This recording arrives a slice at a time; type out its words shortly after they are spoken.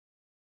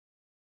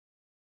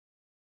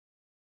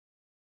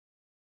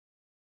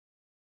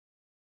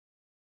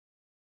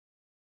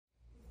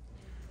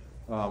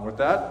With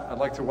that, I'd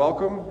like to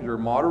welcome your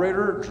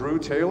moderator, Drew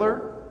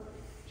Taylor.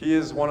 He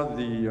is one of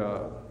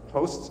the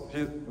hosts,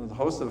 the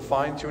host of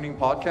Fine Tuning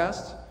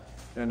Podcast,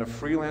 and a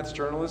freelance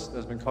journalist that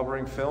has been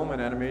covering film and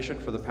animation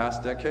for the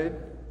past decade,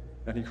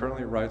 and he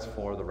currently writes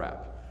for The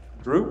Wrap.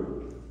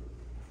 Drew?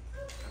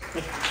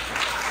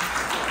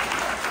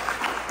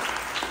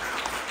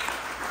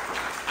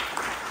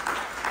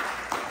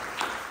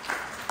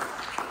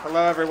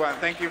 Hello, everyone.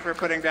 Thank you for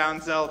putting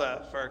down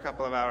Zelda for a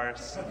couple of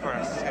hours for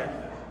us here.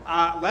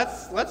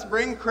 Let's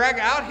bring Craig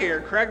out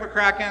here. Craig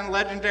McCracken,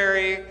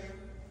 legendary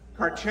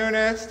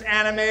cartoonist,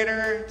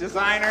 animator,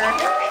 designer.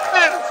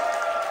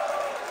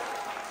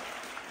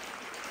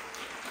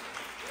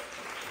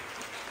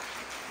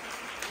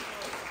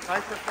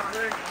 Thanks for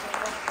coming.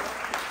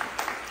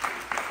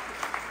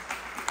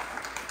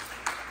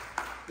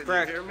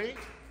 Can you hear me?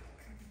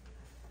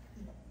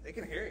 They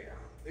can hear you.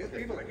 These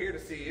people are here to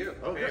see you.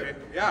 Oh, baby. good.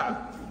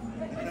 Yeah.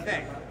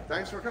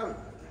 Thanks for coming.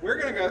 We're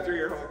going to go through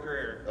your whole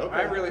career. Okay.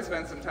 I really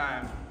spent some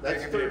time.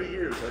 That's 30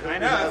 years. I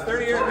know, it's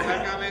 30 years.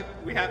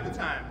 We have the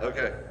time.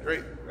 Okay,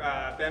 great.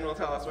 Ben will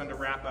tell us when to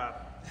wrap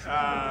up.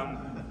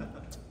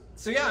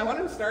 So yeah, I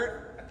wanted to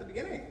start at the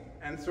beginning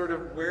and sort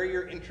of where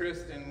your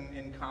interest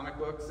in comic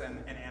books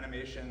and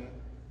animation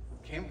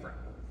came from.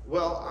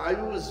 Well,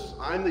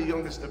 I'm the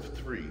youngest of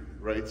three,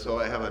 right? So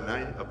I have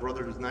a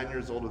brother who's 9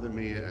 years older than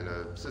me and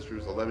a sister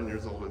who's 11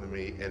 years older than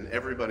me, and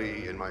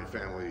everybody in my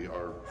family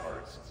are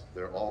artists.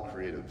 They're all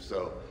creative.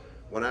 So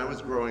when I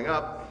was growing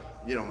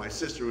up, you know, my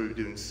sister would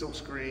be doing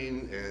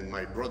silkscreen, and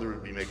my brother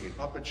would be making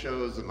puppet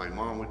shows, and my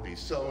mom would be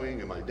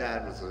sewing, and my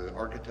dad was an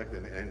architect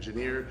and an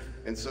engineer.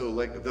 And so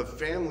like the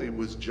family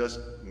was just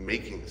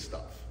making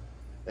stuff.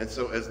 And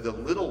so as the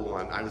little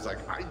one, I was like,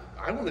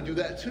 I want to do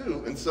that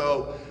too. And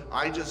so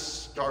I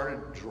just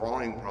started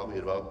drawing probably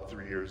at about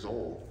 3 years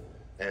old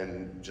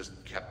and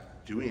just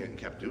kept doing it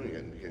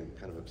and became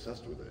kind of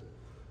obsessed with it.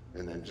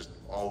 And then just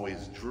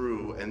always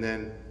drew, and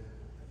then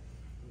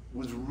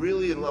was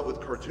really in love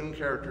with cartoon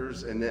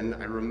characters. And then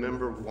I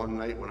remember one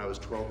night when I was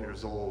 12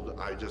 years old,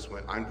 I just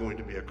went, I'm going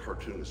to be a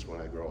cartoonist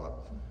when I grow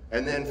up.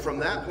 And then from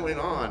that point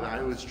on,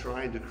 I was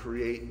trying to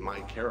create my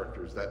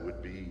characters that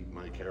would be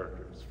my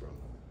characters from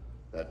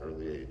that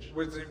early age.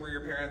 Were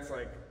your parents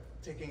like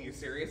taking you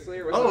seriously?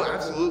 Or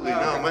Absolutely.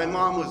 No, my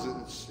mom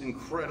was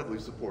incredibly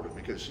supportive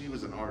because she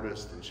was an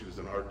artist and she was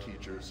an art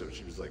teacher. So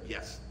she was like,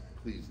 yes,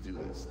 please do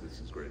this. This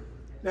is great.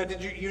 Now,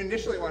 did you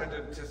initially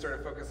wanted to sort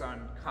of focus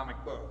on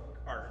comic book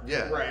art?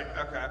 Yeah. Right.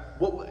 Okay.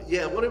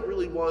 What it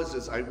really was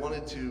is I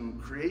wanted to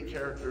create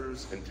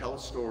characters and tell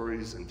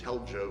stories and tell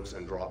jokes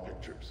and draw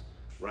pictures,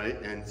 right?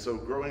 And so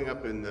growing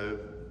up in the,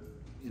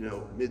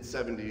 mid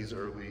 70s,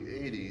 early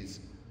 80s,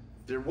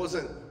 there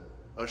wasn't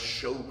a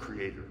show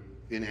creator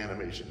in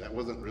animation. That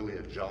wasn't really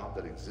a job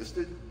that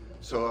existed.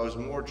 So I was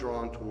more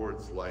drawn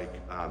towards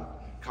like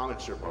comic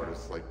strip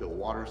artists like Bill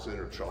Watterson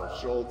or Charles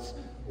Schultz,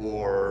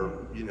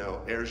 or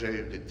Hergé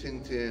who did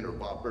Tintin, or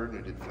Bob Burton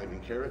who did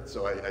Flaming Carrot.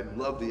 So I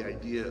love the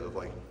idea of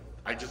like,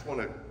 I just want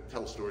to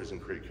tell stories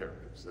and create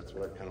characters. That's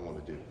what I kind of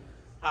want to do.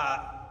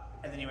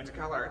 And then you went to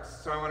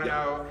CalArts. So I want to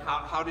know,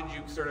 how did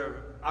you sort of,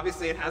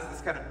 obviously it has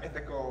this kind of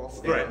mythical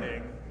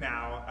standing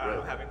now,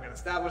 having been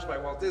established by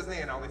Walt Disney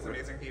and all these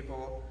amazing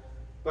people.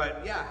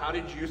 But yeah, how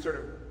did you sort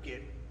of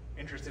get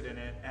interested in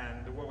it,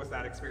 and what was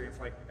that experience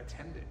like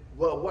attending?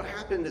 Well, what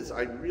happened is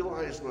I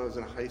realized when I was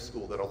in high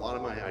school that a lot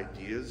of my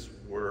ideas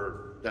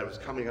that I was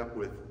coming up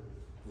with,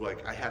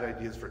 like I had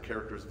ideas for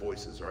characters'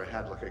 voices, or I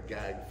had like a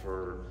gag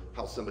for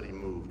how somebody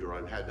moved, or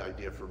I had an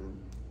idea for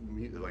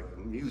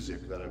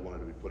music that I wanted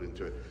to be put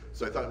into it.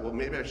 So I thought, well,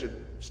 maybe I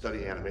should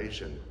study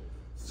animation.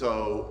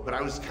 But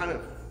I was kind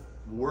of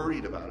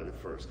worried about it at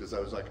first, because I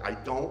was like, I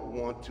don't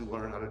want to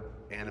learn how to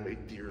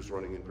animate deers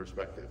running in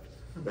perspective.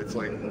 It's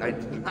like,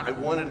 I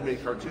wanted to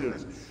make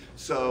cartoons.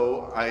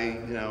 So I,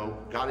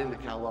 got into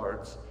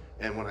CalArts,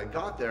 and when I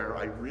got there,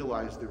 I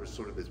realized there was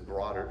sort of this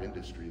broader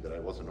industry that I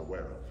wasn't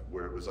aware of,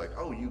 where it was like,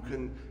 oh, you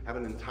can have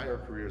an entire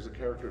career as a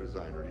character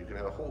designer, you can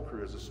have a whole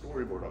career as a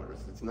storyboard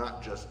artist. It's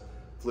not just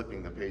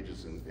flipping the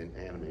pages and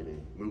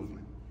animating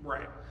movement.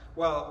 Right.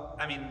 Well,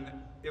 I mean,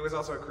 it was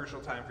also a crucial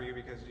time for you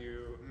because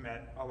you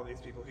met all of these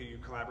people who you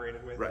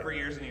collaborated with for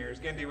years and years.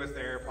 Gendy was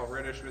there, Paul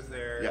British was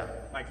there,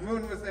 Mike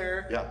Moon was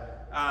there. Yeah.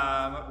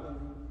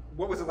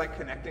 What was it like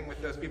connecting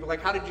with those people?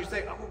 Like, how did you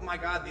say, oh my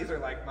God, these are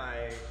like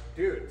my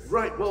dudes?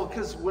 Right, well,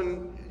 because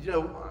when,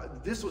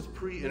 this was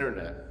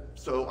pre-internet,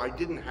 so I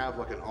didn't have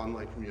like an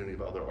online community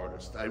of other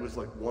artists. I was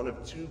like one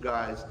of two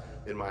guys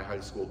in my high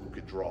school who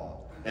could draw,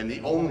 and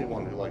the only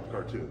one who liked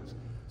cartoons.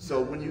 So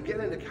when you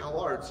get into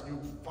CalArts, you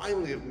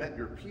finally have met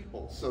your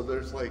people. So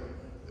there's like,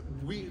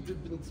 we've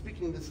been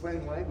speaking the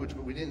same language,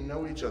 but we didn't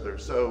know each other.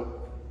 So,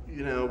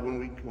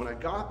 when I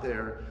got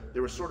there,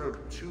 there were sort of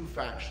two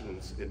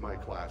factions in my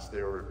class.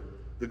 There were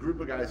the group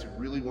of guys who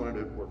really wanted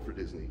to work for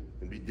Disney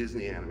and be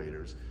Disney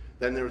animators.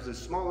 Then there was this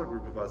smaller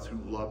group of us who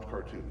loved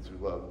cartoons, who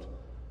loved,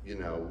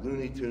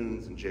 Looney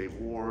Tunes and Jay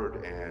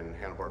Ward and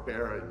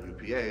Hanna-Barbera and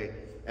UPA.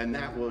 And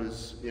that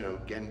was,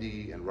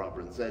 Gendy and Rob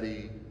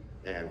Renzetti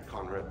and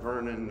Conrad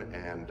Vernon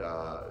and,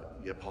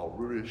 you have Paul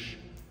Rudish,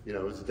 you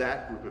know, it was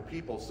that group of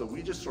people. So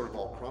we just sort of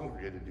all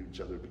congregated to each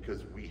other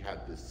because we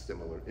had this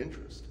similar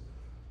interest,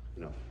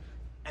 you know.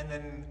 And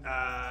then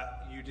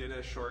you did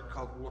a short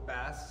called Whoop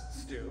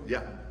Ass Stew.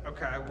 Yeah.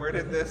 Okay, where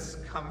did this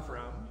come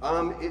from?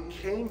 It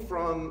came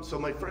from, so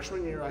my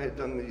freshman year I had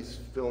done these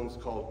films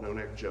called No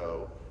Neck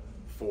Joe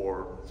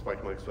for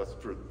Spike Mike's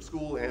Festival, for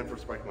school and for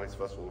Spike Mike's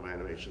Festival of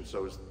Animation.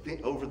 So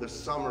over the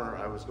summer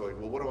I was going,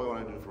 well, what do I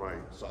want to do for my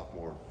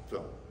sophomore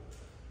film?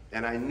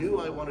 And I knew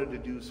I wanted to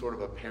do sort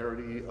of a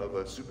parody of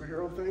a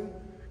superhero thing,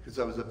 because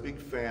I was a big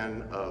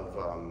fan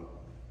of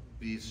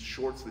these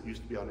shorts that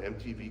used to be on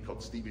MTV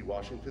called Stevie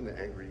Washington, The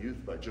Angry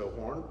Youth by Joe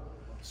Horn.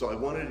 So I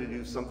wanted to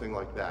do something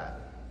like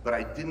that, but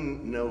I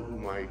didn't know who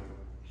my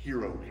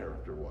hero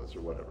character was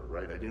or whatever,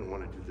 right? I didn't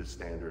want to do the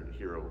standard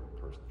hero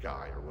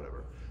guy or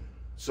whatever.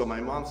 So my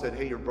mom said,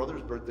 hey, your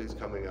brother's birthday's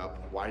coming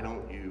up, why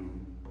don't you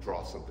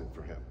draw something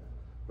for him,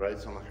 right?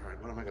 So I'm like, all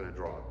right, what am I gonna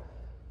draw?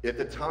 At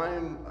the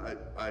time,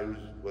 I was,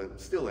 well,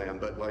 still am,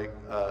 but like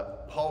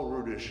Paul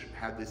Rudish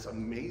had this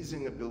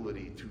amazing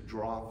ability to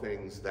draw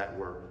things that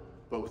were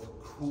both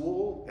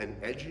cool and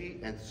edgy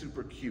and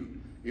super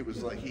cute. It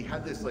was like, he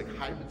had this like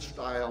hybrid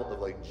style of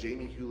like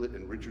Jamie Hewlett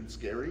and Richard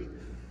Scarry.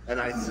 And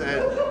I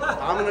said,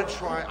 I'm gonna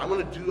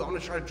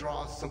try to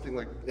draw something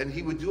like, and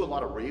he would do a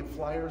lot of rave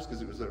flyers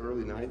because it was the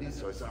early 90s.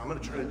 So I said, I'm gonna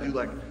try to do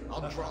like,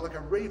 I'll draw like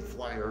a rave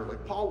flyer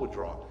like Paul would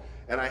draw.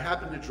 And I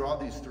happened to draw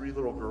these 3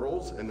 little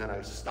girls, and then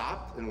I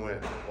stopped and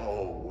went,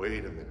 oh,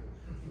 wait a minute.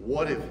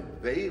 What if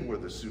they were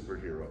the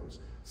superheroes?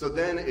 So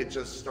then it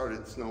just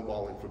started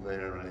snowballing from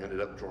there, and I ended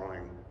up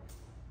drawing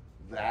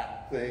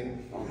that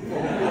thing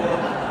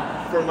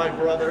for my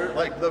brother.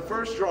 Like the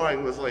first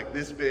drawing was like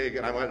this big,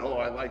 and I went, oh,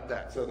 I like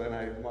that. So then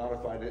I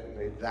modified it and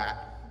made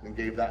that and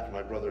gave that to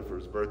my brother for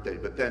his birthday.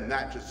 But then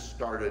that just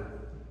started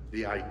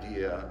the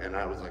idea, and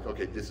I was like,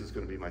 okay, this is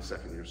going to be my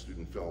second-year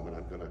student film, and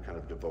I'm going to kind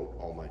of devote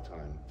all my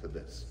time to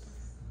this.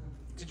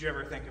 Did you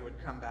ever think it would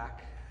come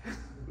back?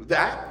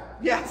 That?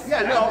 Yes.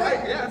 Yeah, no,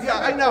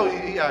 I know,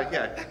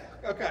 yeah.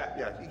 Okay.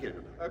 Yeah, he gave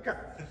it back. Okay.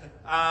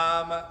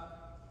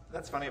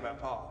 That's funny about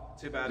Paul.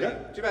 Too bad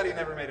he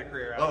never made a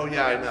career out of it. Oh,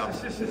 yeah, I know.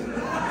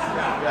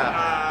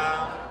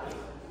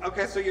 Yeah.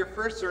 Okay, so your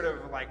first sort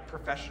of like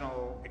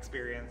professional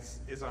experience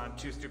is on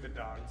Two Stupid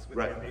Dogs with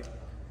Andy.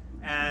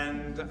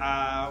 And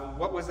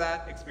what was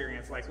that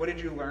experience like? What did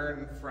you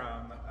learn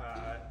from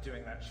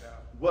doing that show?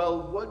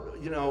 Well,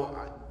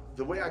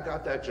 the way I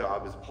got that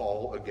job is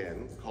Paul,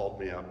 again, called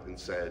me up and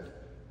said,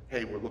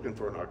 hey, we're looking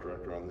for an art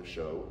director on the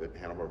show at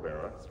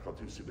Hanna-Barbera. It's called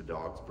Two Stupid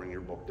Dogs, bring your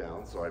book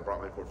down. So I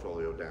brought my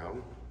portfolio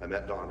down. I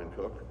met Don and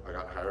Cook. I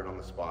got hired on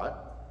the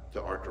spot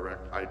to art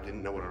direct. I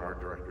didn't know what an art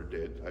director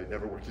did. I'd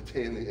never worked a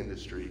day in the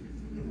industry.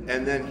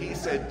 And then he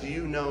said, do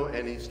you know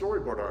any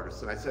storyboard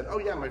artists? And I said, oh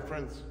yeah, my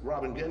friends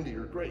Rob and Gendy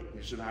are great.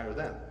 You should hire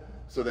them.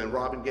 So then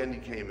Rob and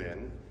Gendy came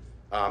in.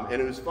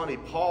 And it was funny,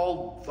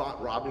 Paul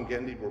thought Rob and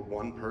Gendy were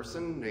one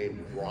person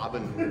named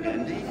Robin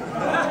Gendy.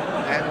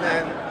 And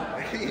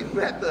then he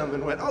met them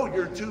and went, oh,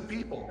 you're 2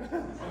 people.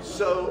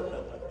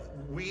 So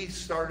we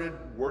started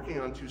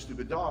working on Two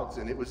Stupid Dogs,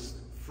 and it was,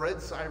 Fred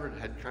Seibert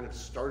had kind of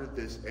started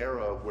this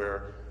era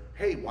where,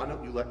 hey, why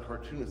don't you let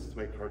cartoonists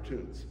make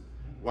cartoons?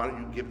 Why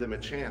don't you give them a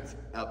chance?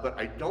 But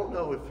I don't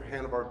know if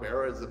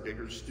Hanna-Barbera, as a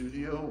bigger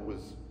studio,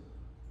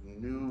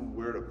 knew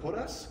where to put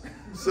us.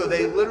 So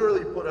they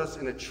literally put us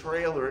in a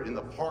trailer in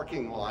the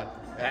parking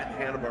lot at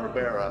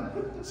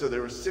Hanna-Barbera. So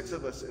there were 6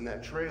 of us in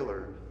that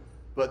trailer.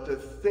 But the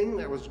thing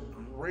that was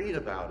great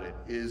about it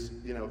is,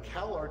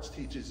 Cal Arts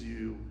teaches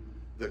you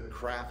the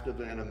craft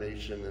of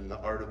animation and the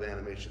art of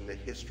animation, the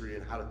history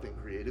and how to think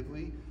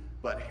creatively.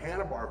 But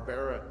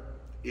Hanna-Barbera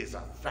is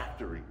a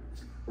factory,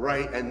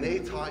 right? And they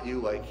taught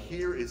you, like,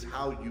 here is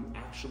how you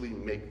actually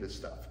make this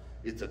stuff.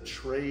 It's a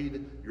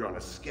trade, you're on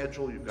a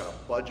schedule, you've got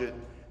a budget,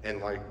 and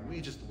like,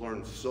 we just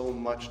learned so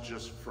much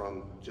just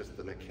from just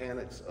the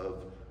mechanics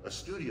of a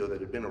studio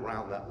that had been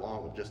around that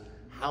long, of just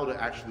how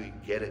to actually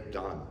get it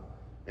done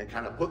and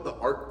kind of put the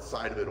art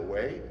side of it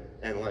away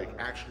and like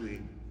actually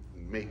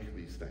make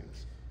these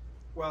things.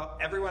 Well,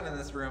 everyone in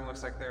this room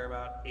looks like they're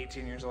about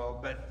 18 years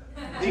old, but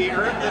the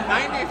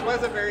 90s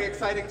was a very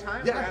exciting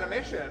time for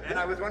animation, and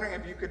I was wondering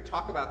if you could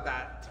talk about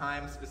that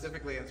time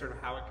specifically and sort of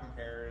how it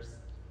compares.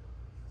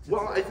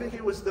 Well, I think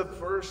it was the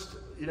first,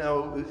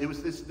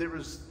 there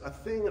was a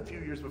thing a few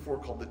years before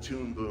called the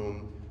Toon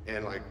Boom,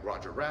 and like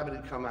Roger Rabbit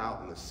had come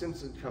out and The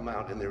Simpsons had come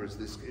out, and there was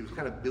this, it was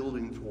kind of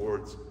building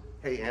towards,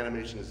 hey,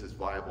 animation is this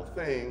viable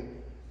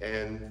thing,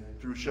 and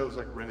through shows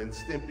like Ren and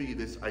Stimpy,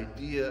 this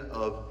idea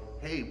of,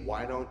 hey,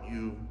 why don't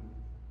you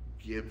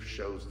give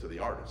shows to the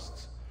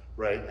artists,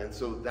 right? And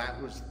so that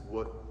was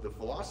what the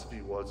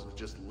philosophy was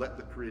just let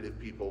the creative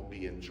people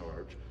be in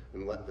charge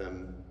and let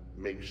them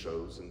make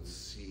shows and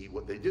see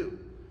what they do.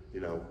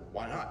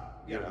 Why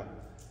not?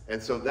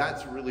 And so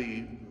that's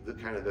really the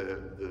kind of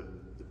the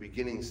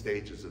beginning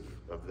stages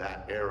of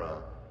that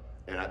era.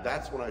 And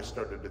that's when I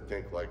started to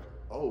think like,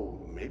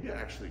 oh, maybe I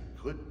actually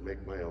could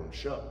make my own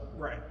show.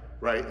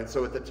 Right? And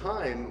so at the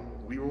time,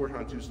 we were working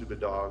on Two Stupid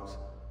Dogs.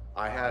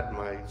 I had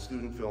my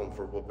student film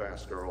for Whoop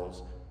Ass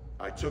Girls.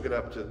 I took it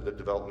up to the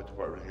development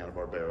department at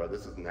Hanna-Barbera.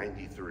 This is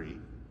 '93.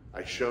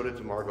 I showed it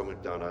to Margot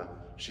McDonough.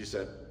 She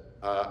said,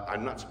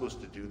 I'm not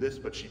supposed to do this,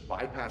 but she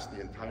bypassed the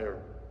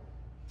entire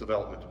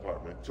development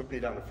department, took me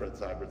down to Fred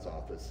Seibert's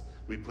office.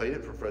 We played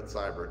it for Fred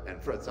Seibert,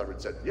 and Fred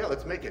Seibert said, yeah,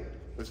 let's make it.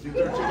 Let's do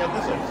 13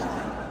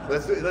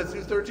 episodes. Let's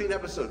do 13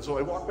 episodes. So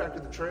I walked back to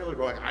the trailer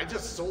going, I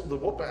just sold the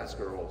Whoop-Ass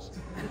Girls,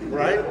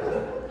 right?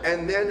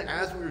 And then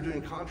as we were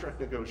doing contract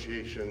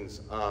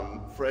negotiations,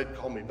 Fred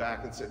called me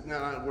back and said,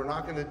 no, we're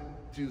not gonna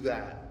do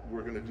that.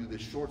 We're gonna do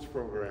this shorts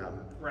program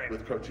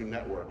with Cartoon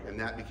Network, and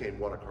that became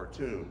What a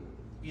Cartoon,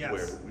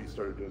 where we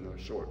started doing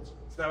those shorts.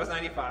 So that was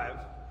 95.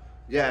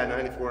 Yeah,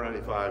 94,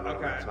 95,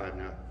 around that time,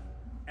 yeah.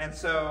 And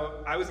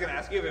so I was going to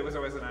ask you if it was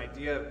always an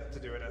idea to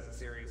do it as a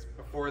series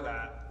before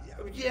that.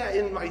 Yeah,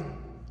 in my,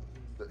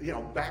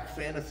 back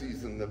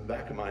fantasies in the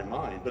back of my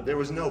mind, but there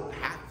was no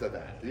path to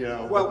that,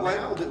 Well, but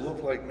now it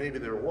looked like maybe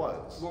there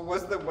was. Well,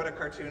 was the What a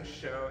Cartoon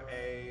show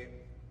a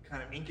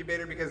kind of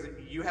incubator? Because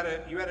you had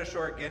a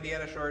short, Gendy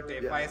had a short,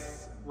 Dave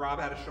Weiss, Rob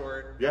had a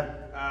short.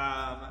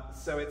 Yeah.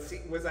 So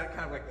was that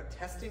kind of like the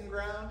testing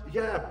ground?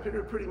 Yeah,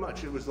 pretty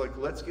much. It was like,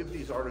 let's give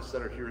these artists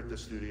that are here at the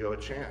studio a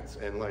chance.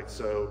 And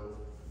so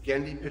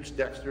Gendy pitched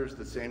Dexter's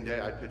the same day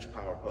I pitched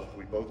Powerpuff.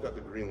 We both got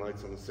the green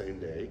lights on the same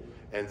day.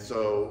 And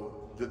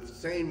so the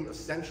same,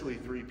 essentially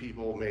 3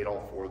 people made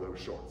all 4 of those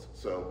shorts.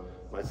 So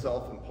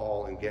myself and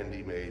Paul and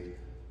Gendy made,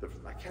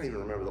 I can't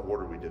even remember the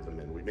order we did them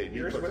in. We made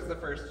yours was the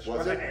first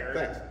was it? Aired,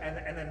 Thanks.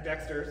 and then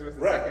Dexter's was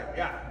the right. second.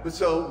 Yeah. But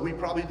so we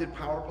probably did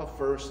Powerpuff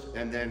first,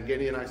 and then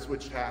Gendy and I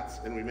switched hats,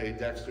 and we made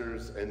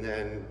Dexter's, and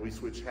then we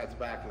switched hats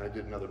back, and I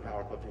did another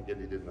Powerpuff, and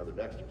Gendy did another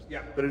Dexter's.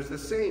 Yeah. But it was the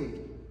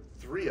same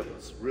 3 of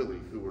us, really,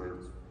 who were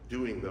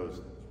doing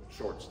those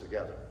shorts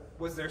together.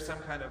 Was there some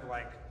kind of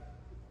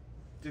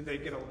did they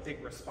get a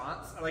big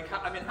response?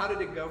 How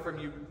did it go from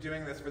you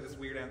doing this for this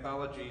weird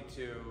anthology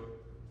to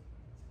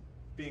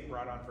being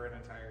brought on for an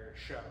entire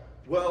show?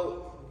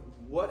 Well,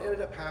 what ended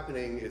up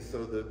happening is,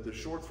 so the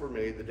shorts were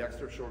made, the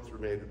Dexter shorts were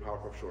made, the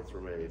Powerpuff shorts were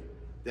made.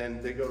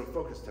 Then they go to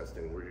focus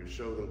testing, where you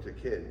show them to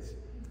kids.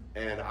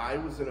 And I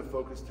was in a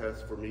focus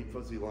test for Meat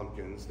Fuzzy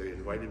Lumpkins. They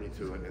invited me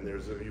to it, and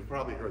you've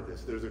probably heard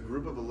this. There's a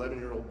group of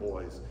 11-year-old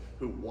boys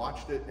who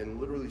watched it and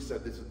literally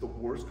said, this is the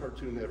worst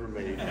cartoon ever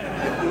made,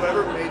 and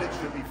whoever made it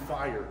should be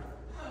fired.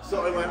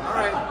 So I went, all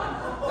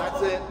right,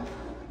 that's it.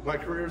 My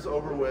career's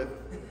over with.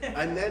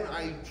 And then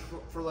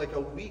for like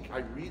a week,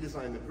 I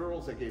redesigned the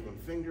girls. I gave them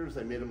fingers.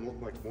 I made them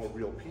look like more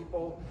real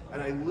people.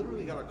 And I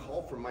literally got a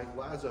call from Mike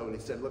Lazo, and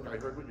he said, look, I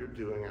heard what you're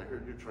doing. I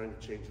heard you're trying to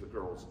change the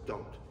girls.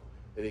 Don't.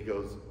 And he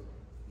goes,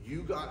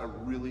 you got a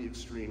really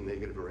extreme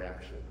negative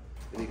reaction.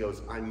 And he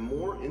goes, I'm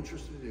more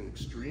interested in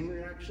extreme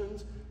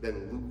reactions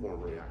than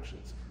lukewarm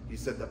reactions. He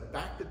said the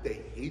fact that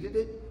they hated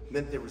it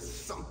meant there was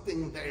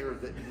something there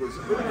that was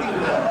hurting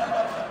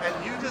them.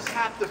 And you just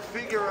have to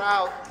figure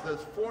out the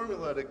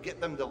formula to get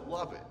them to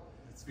love it.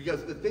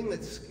 Because the thing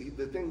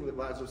that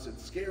Lazo said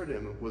scared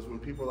him was when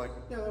people were like,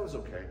 yeah, that was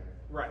okay.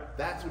 Right.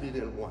 That's what he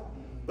didn't want.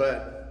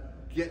 But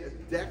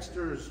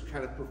Dexter's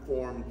kind of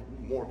performed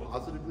more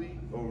positively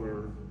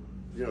over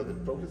the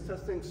focus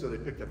testing, so they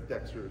picked up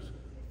Dexter's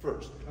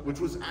first, which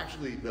was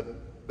actually the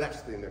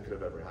best thing that could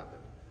have ever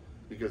happened.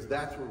 Because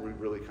that's where we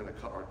really kind of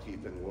cut our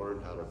teeth and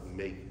learned how to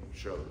make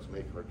shows,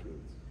 make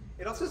cartoons.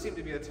 It also seemed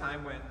to be a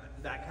time when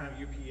that kind of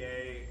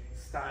UPA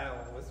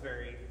style was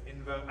very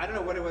in vogue. I don't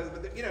know what it was,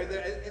 but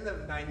in the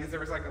 90s there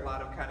was like a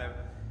lot of kind of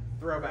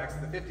throwbacks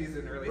to the 50s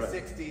and early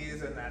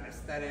 60s and that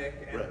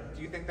aesthetic. And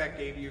do you think that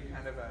gave you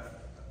kind of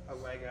a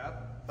leg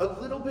up? A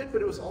little bit,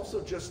 but it was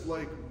also just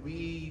like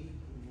we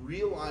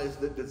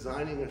realized that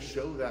designing a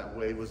show that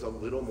way was a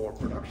little more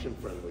production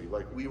friendly.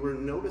 Like we were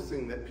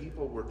noticing that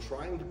people were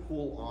trying to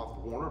pull off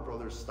Warner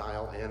Brothers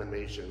style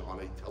animation on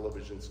a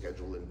television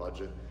schedule and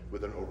budget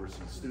with an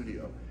overseas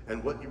studio.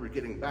 And what you were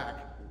getting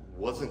back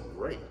wasn't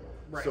great.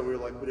 Right. So we were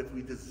like, but if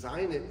we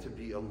design it to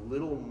be a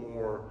little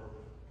more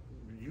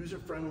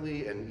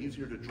user-friendly and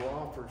easier to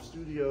draw for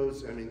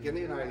studios, I mean,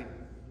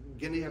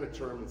 Gendy had a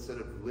term, instead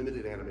of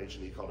limited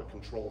animation, he called it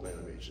controlled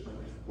animation,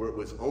 where it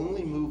was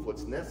only move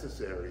what's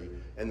necessary,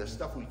 and the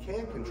stuff we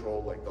can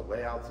control, like the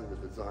layouts and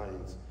the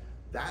designs,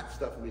 that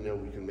stuff we know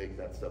we can make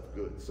that stuff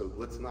good. So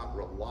let's not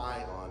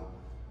rely on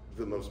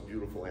the most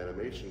beautiful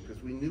animation,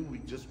 because we knew we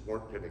just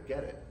weren't going to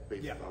get it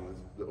based on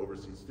the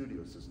overseas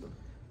studio system.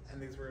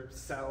 And these were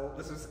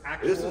this was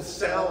actual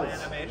cell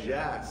animation?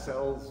 Yeah,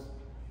 cells.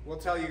 We'll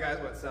tell you guys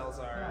what cells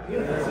are.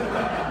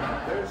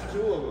 There's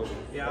 2 of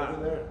them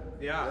over there.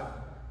 Yeah.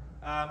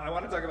 I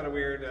want to talk about a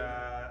weird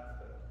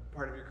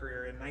part of your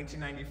career. In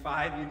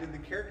 1995, you did the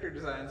character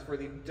designs for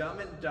the Dumb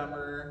and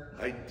Dumber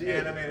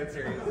animated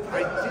series.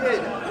 I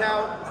did.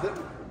 Now,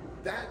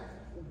 that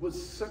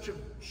was such a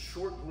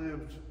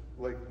short-lived,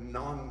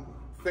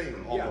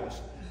 non-thing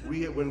almost.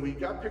 When we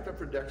got picked up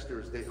for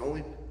Dexter's, they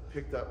only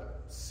picked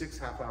up 6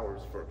 half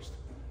hours first.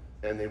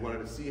 And they wanted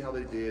to see how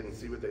they did and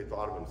see what they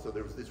thought of them. So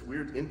there was this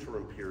weird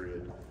interim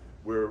period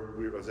where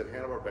I was at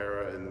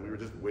Hanna-Barbera, and we were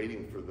just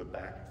waiting for the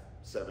back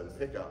 7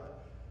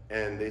 pickup,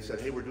 and they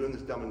said, hey, we're doing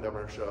this Dumb and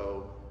Dumber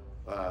show,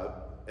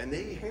 And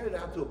they handed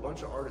out to a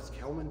bunch of artists.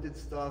 Kelman did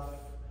stuff.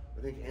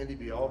 I think Andy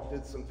Bialk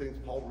did some things.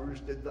 Paul Rouge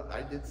did.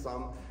 I did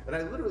some. And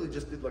I literally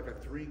just did like a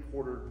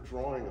 3/4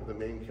 drawing of the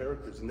main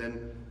characters, and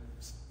then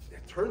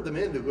turned them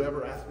in to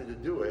whoever asked me to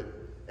do it.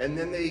 And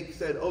then they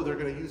said, "Oh, they're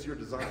going to use your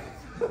designs."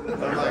 And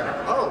I'm like,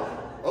 "Oh,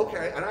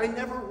 okay." And I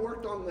never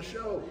worked on the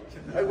show.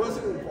 I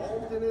wasn't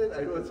involved in it.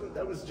 I wasn't.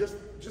 That was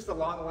just a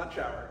long lunch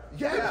hour.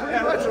 Yeah,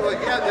 pretty much. I'm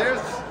like,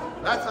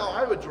 that's how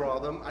I would draw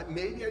them.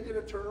 Maybe I did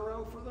a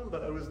turnaround for them,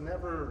 but I was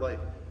never like,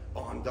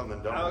 "Oh, I'm Dumb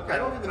and Dumber." Okay. I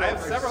don't even know. I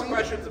have several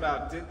questions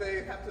about, did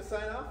they have to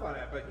sign off on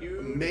it? But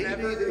you maybe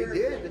never... they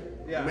did.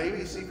 Yeah.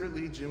 Maybe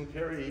secretly Jim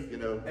Carrey,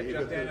 And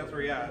Jeff Daniels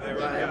were,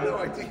 I have no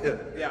idea.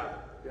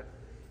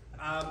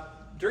 Yeah.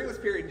 During this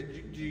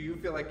period, do you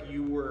feel like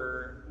you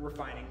were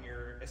refining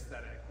your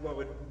aesthetic?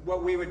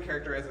 What we would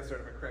characterize as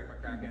sort of a Craig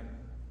McCracken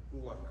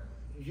look?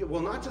 Yeah,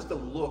 well, not just a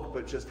look,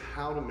 but just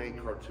how to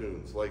make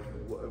cartoons. Like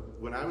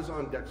when I was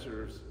on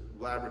Dexter's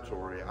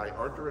Laboratory, I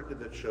art directed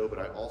that show, but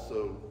I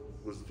also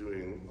was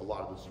doing a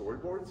lot of the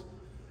storyboards.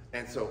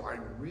 And so I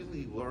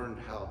really learned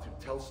how to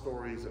tell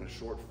stories in a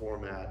short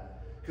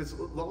format. Because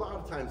a lot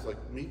of times,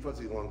 like Meat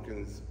Fuzzy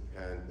Lumpkins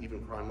and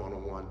even Crime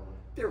 101,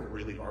 they're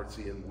really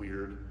artsy and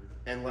weird.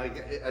 And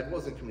like, I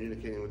wasn't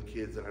communicating with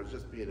kids, and I was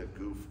just being a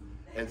goof.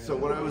 And so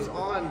when I was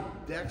on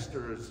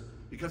Dexter's,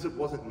 because it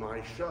wasn't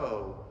my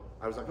show,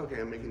 I was like, okay,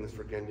 I'm making this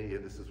for Gendy,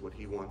 this is what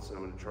he wants, and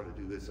I'm gonna try to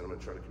do this, and I'm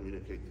gonna try to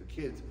communicate to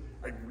the kids.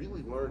 I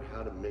really learned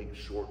how to make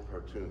short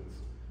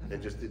cartoons,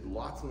 and just did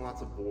lots and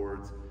lots of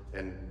boards,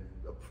 and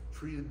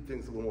treated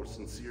things a little more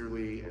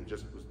sincerely, and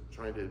just was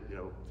trying to,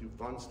 do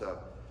fun stuff.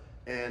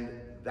 And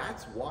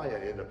that's why I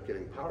ended up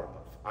getting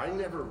Powerpuff. I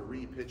never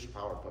re-pitched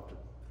Powerpuff to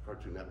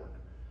Cartoon Network.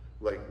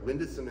 Like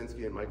Linda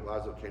Saminsky and Mike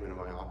Lazo came into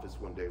my office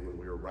one day when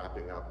we were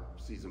wrapping up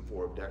season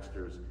 4 of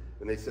Dexter's,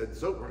 and they said,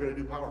 "So we're gonna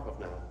do Powerpuff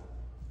now."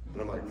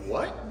 And I'm like,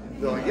 "What?"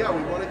 They're like, "Yeah,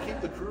 we want to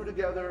keep the crew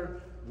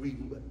together.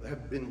 We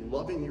have been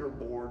loving your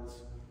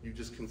boards. You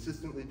just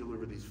consistently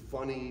deliver these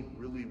funny,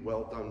 really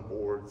well done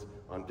boards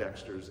on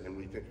Dexter's, and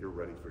we think you're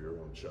ready for your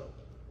own show."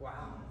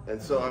 Wow. And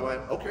so I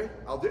went, "Okay,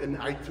 I'll do it." And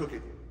I took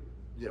it,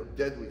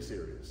 deadly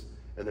serious.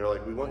 And they're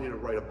like, "We want you to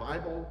write a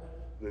Bible."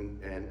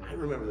 And I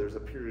remember there was a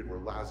period where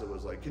Lazo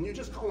was like, "Can you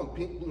just call them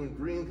Pink, Blue, and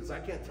Green? Because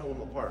I can't tell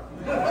them apart."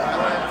 I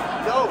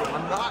went, "No,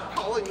 I'm not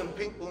calling them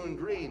Pink, Blue, and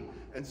Green."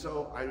 And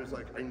so I was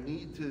like, I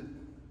need to,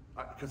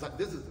 because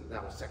this is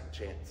now a second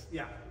chance.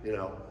 Yeah.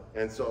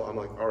 And so I'm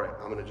like, all right,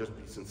 I'm gonna just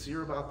be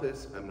sincere about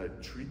this. I'm gonna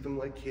treat them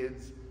like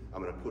kids.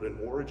 I'm gonna put an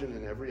origin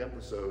in every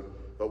episode.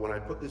 But when I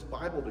put this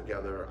Bible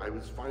together, I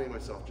was finding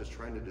myself just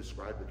trying to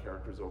describe the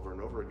characters over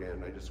and over again.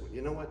 And I just went,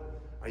 you know what?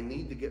 I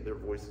need to get their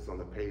voices on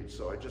the page.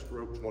 So I just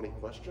wrote 20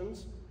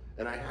 questions,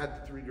 and I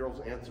had the 3 girls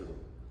answer them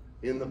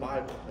in the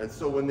Bible. And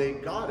so when they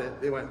got it,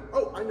 they went,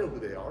 "Oh, I know who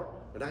they are,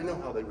 and I know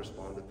how they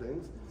respond to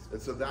things."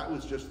 And so that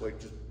was just like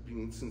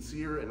being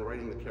sincere and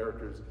writing the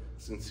characters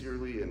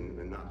sincerely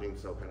and not being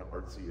so kind of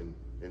artsy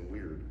and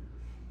weird.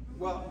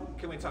 Well,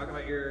 can we talk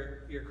about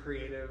your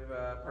creative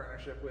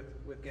partnership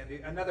with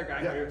Gendy? Another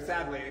guy who,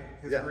 sadly,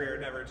 his career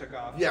never took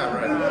off. Yeah,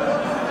 right.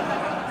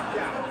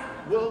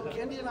 Yeah. Well,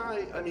 Gendy and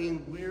I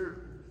mean,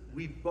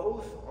 we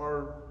both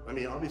are,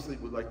 obviously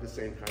we like the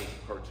same kinds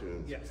of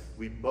cartoons. Yes.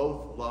 We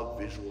both love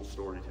visual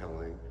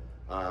storytelling.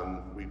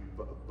 We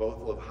both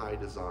love high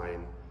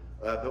design.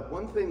 But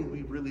one thing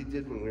we really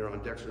did when we were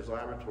on Dexter's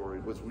Laboratory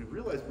was we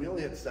realized we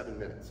only had 7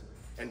 minutes,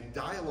 and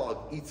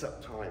dialogue eats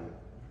up time,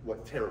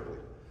 terribly.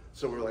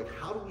 So we're like,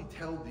 how do we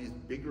tell these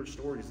bigger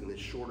stories in this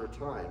shorter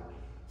time?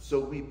 So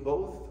we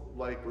both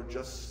were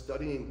just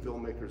studying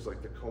filmmakers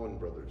like the Coen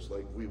brothers.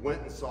 Like we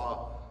went and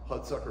saw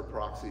Hudsucker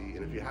Proxy,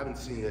 and if you haven't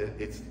seen it,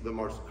 it's the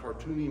most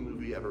cartoony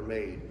movie ever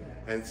made.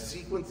 And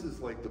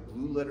sequences like the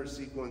Blue Letter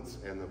sequence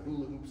and the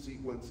Hula Hoop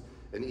sequence,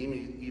 and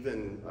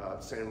even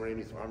Sam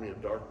Raimi's Army of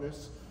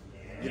Darkness,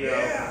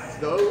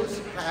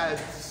 those had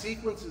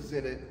sequences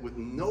in it with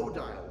no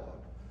dialogue,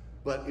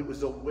 but it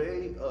was a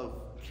way of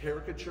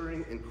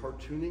caricaturing and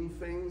cartooning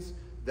things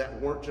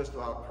that weren't just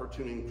about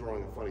cartooning,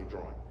 drawing a funny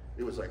drawing.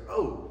 It was like,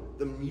 oh,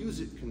 the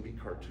music can be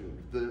cartooned,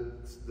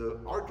 the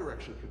art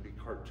direction can be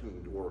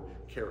cartooned or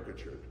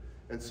caricatured.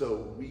 And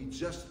so we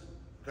just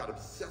got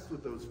obsessed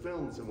with those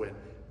films and went,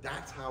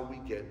 that's how we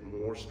get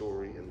more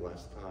story in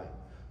less time.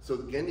 So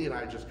Gendy and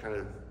I just kind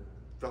of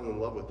fell in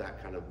love with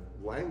that kind of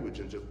language,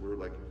 and just were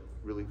like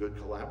really good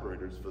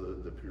collaborators for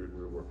the period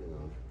we were working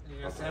on.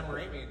 Sam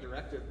Raimi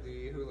directed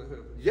the Hula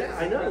Hoop. Yeah,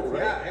 I know,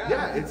 right?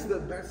 Yeah, it's the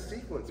best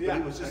sequence. But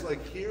it was just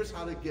like, here's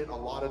how to get a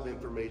lot of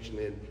information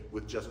in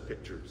with just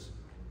pictures.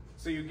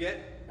 So you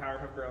get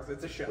Powerpuff Girls,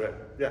 it's a show. Right,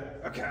 yeah.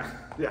 Okay.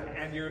 Yeah.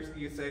 And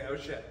you say, oh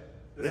shit,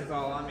 this is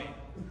all on me.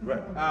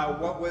 Right.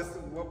 What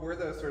were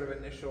those sort of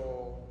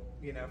initial,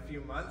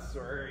 few months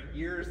or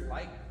years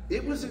like?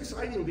 It was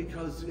exciting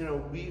because,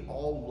 we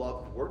all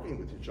loved working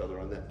with each other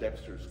on that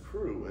Dexter's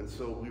crew, and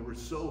so we were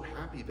so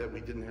happy that we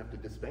didn't have to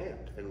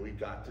disband, and we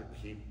got to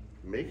keep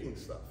making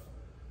stuff,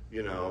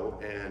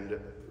 and,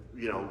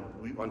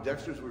 on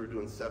Dexter's we were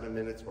doing 7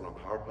 minutes, but on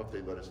Powerpuff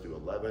they let us do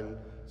 11,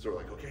 so we're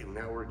like, okay,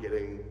 now we're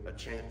getting a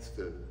chance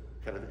to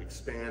kind of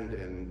expand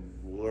and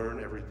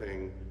learn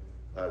everything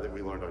that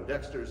we learned on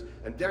Dexter's.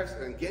 And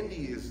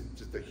Gendy is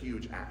just a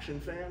huge action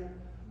fan,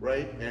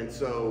 right? And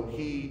so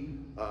he,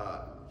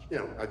 you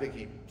know, I think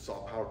he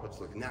saw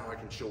Powerpuff's like, now I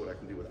can show what I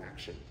can do with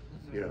action,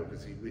 you know,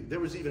 because there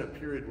was even a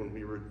period when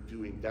we were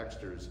doing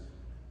Dexter's,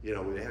 you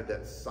know, we had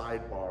that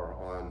sidebar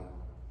on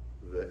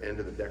the end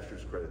of the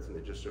Dexter's credits, and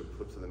they just showed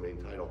clips of the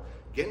main title.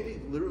 Gendy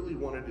literally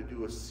wanted to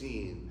do a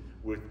scene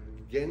with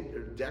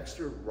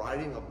Dexter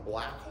riding a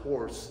black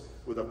horse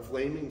with a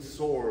flaming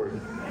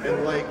sword,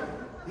 and like,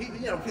 he,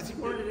 you know, because he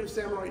wanted to do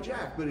Samurai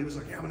Jack, but he was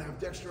like, yeah, I'm gonna have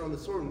Dexter on the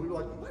sword, and we were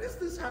like, what does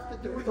this have to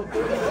do with a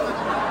horse?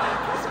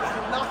 This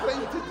has nothing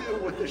to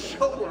do with the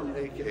show we're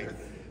making.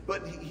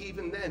 But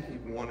even then,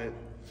 he wanted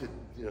to,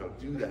 you know,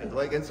 do that.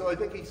 Like, and so I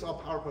think he saw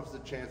Powerpuff as a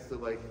chance to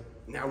like,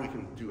 now we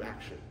can do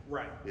action.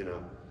 Right. You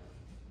know.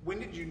 When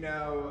did you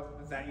know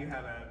that you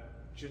had a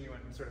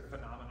genuine sort of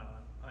phenomenon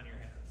on your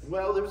hands?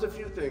 Well, there was a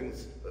few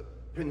things.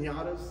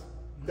 Pinatas,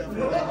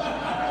 definitely,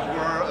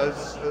 were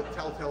a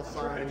telltale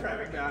sign.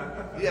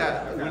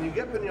 Yeah, when you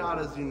get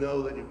pinatas, you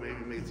know that you've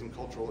maybe made some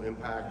cultural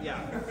impact.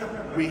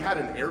 Yeah. We had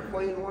an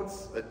airplane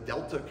once, a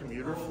Delta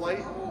commuter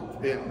flight,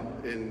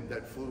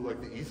 that flew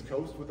like the East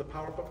Coast with the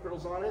Powerpuff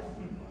Girls on it.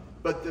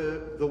 But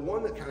the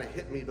one that kind of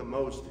hit me the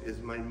most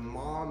is my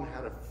mom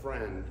had a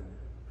friend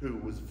who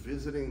was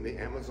visiting the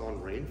Amazon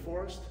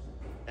rainforest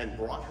and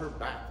brought her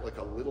back like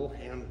a little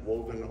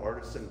hand-woven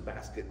artisan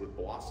basket with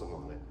blossom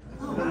on it.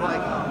 And I'm like,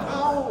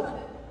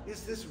 how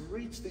is this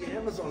reach the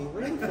Amazon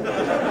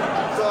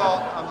rainforest? So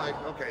I'm like,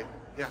 okay,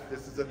 yeah,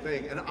 this is a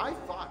thing. And I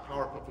thought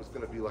Powerpuff was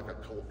gonna be like a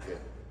cult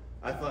hit.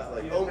 I thought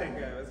like, oh,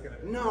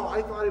 no,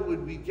 I thought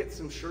we'd get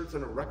some shirts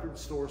in a record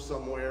store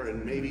somewhere,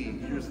 and maybe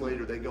years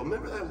later they go,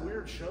 remember that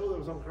weird show that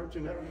was on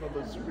Cartoon Network about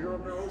those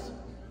superhero girls?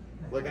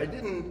 Like, I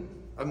didn't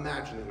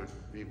imagine it would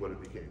be what it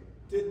became.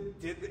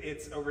 Did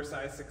its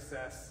oversized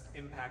success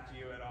impact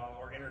you at all,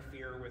 or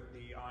interfere with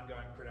the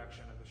ongoing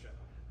production of the show?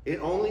 It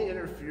only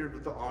interfered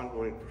with the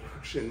ongoing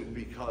production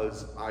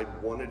because I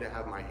wanted to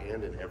have my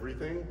hand in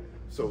everything.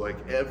 So like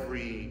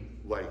every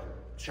like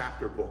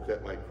chapter book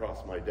that might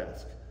cross my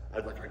desk,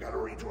 I'd like, I gotta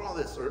redraw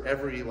this, or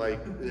every like,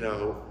 you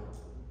know,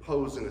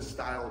 pose in a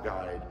style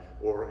guide,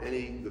 or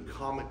the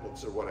comic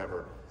books or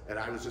whatever. And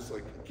I was just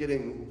like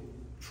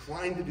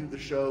trying to do the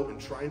show and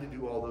trying to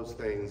do all those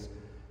things.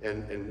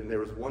 And there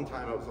was one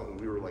time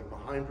we were like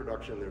behind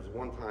production. There was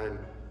one time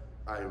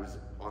I was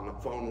on the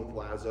phone with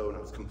Lazo and I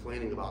was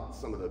complaining about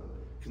some of the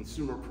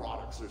consumer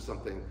products or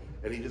something.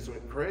 And he just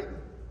went, Craig,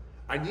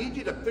 I need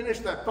you to finish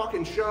that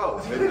fucking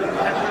show. And then I'm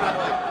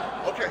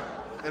like, okay.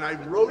 And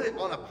I wrote it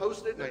on a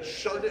Post-it and I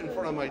shoved it in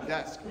front of my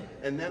desk.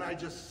 And then I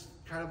just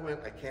kind of went,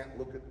 I can't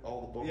look at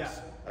all the books.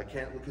 Yeah. I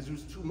can't look, because it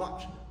was too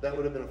much. That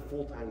would have been a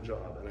full-time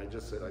job. And I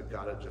just said, I've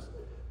got to just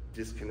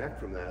disconnect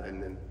from that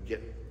and then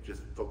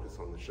just focus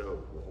on the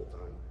show the whole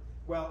time.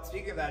 Well,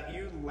 speaking of that,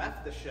 you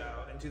left the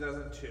show in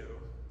 2002.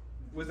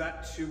 Was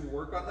that to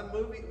work on the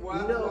movie? Why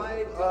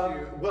did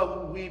you?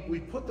 Well, we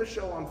put the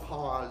show on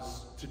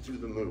pause to do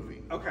the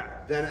movie. Okay.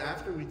 Then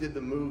after we did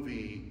the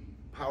movie,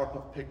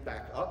 Powerpuff picked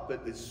back up,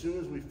 but as soon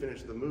as we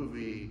finished the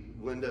movie,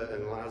 Linda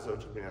and Lazo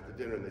took me out to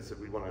dinner and they said,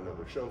 we want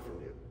another show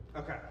from you.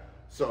 Okay.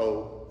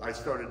 So I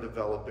started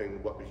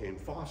developing what became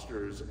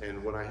Foster's,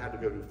 and when I had to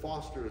go do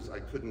Foster's, I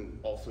couldn't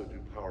also do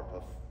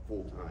Powerpuff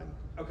full-time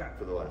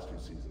for the last 2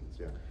 seasons,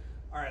 yeah.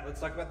 All right,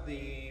 let's talk about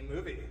the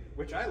movie,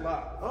 which I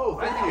love. Oh,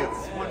 thank you.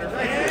 It's wonderful.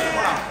 Wow.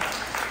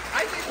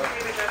 I think we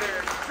need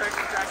another Craig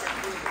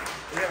McCracken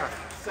movie. Yeah.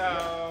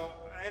 So,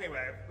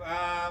 anyway,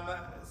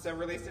 so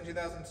released in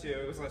 2002,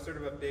 it was like sort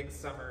of a big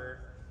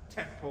summer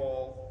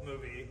tentpole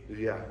movie.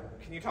 Yeah.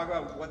 Can you talk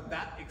about what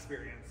that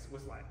experience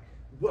was like?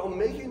 Well,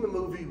 making the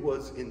movie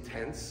was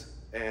intense,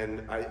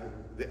 and I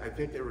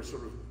think they were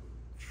sort of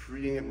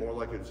treating it more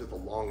like it was just a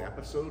long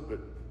episode, but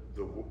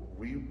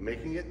we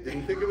making it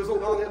didn't think it was a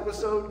long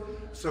episode,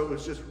 so it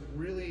was just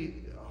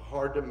really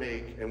hard to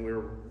make, and we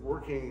were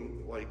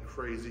working like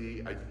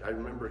crazy. I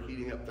remember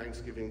heating up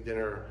Thanksgiving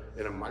dinner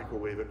in a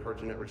microwave at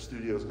Cartoon Network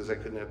Studios because I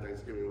couldn't have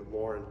Thanksgiving with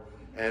Lauren,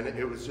 and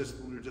it was just,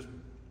 we were just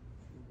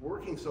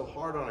working so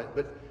hard on it,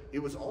 but it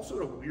was also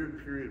a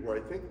weird period where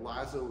I think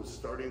Lazo was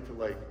starting to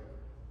like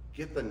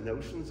get the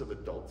notions of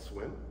Adult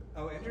Swim.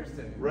 Oh,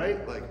 interesting.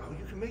 Right? Like, oh,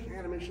 you can make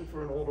animation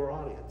for an older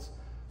audience.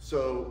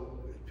 So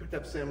picked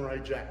up Samurai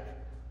Jack,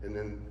 and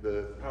then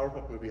the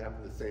Powerpuff movie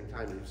happened at the same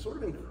time, and he was sort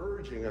of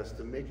encouraging us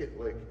to make it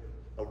like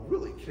a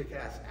really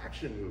kick-ass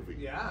action movie.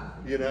 Yeah.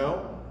 You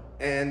know?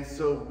 And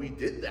so we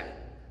did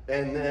that.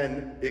 And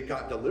then it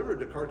got delivered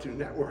to Cartoon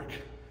Network,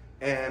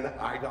 and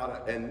I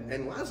got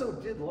and Lazo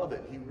did love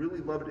it. He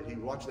really loved it. He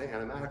watched the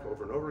animatic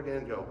over and over again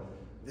and go,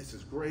 this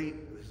is great,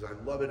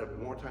 I love it.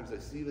 The more times I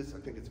see this, I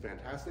think it's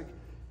fantastic.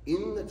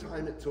 In the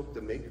time it took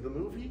to make the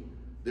movie,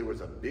 there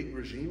was a big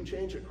regime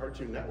change at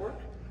Cartoon Network,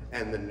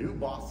 and the new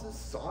bosses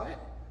saw it,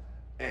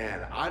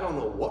 and I don't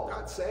know what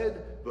got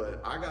said, but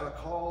I got a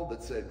call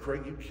that said,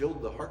 Craig, you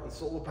killed the heart and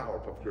soul of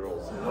Powerpuff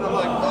Girls. And I'm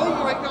like,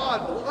 oh my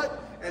God,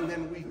 what? And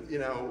then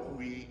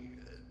we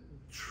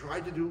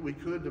tried to do what we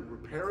could to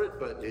repair it,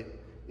 but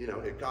you know,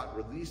 it got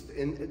released,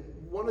 and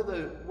one of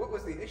the... What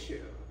was the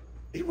issue?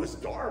 It was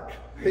dark.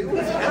 It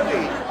was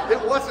heavy.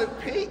 It wasn't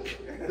pink.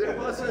 There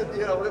wasn't,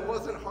 you know, it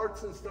wasn't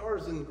hearts and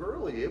stars and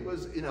girly. It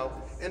was, you know,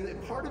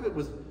 and part of it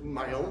was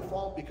my own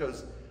fault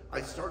because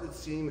I started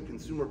seeing the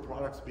consumer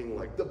products being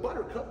like the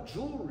Buttercup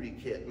jewelry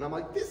kit, and I'm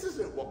like, this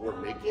isn't what we're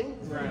making.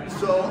 Right.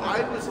 So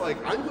I was like,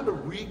 I'm going to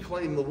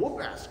reclaim the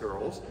Whoop-Ass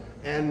Girls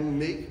and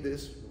make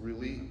this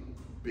really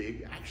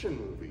big action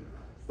movie.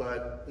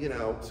 But, you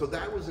know, so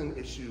that was an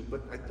issue.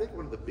 But I think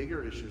one of the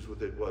bigger issues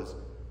with it was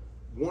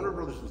Warner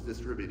Brothers was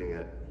distributing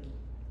it,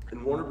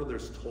 and Warner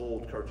Brothers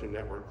told Cartoon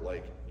Network,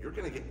 like, you're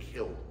going to get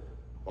killed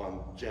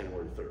on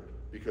January 3rd.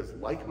 Because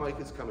Like Mike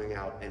is coming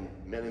out and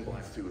Men in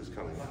Black 2 is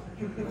coming out.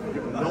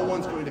 No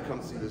one's going to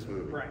come see this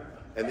movie. Right.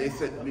 And they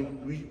said,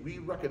 we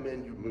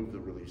recommend you move the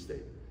release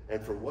date.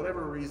 And for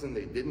whatever reason,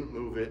 they didn't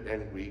move it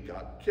and we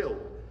got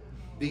killed.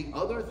 The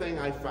other thing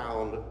I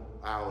found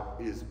out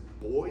is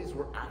boys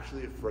were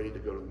actually afraid to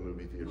go to the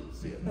movie theater to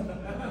see it.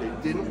 They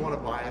didn't want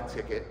to buy a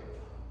ticket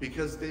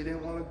because they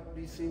didn't want to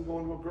be seen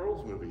going to a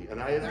girls' movie.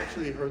 And I had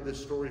actually heard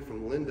this story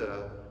from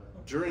Linda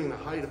during the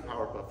height of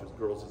Powerpuff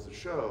Girls as a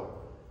show.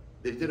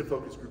 They did a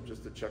focus group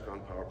just to check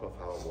on Powerpuff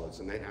how it was,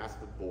 and they asked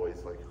the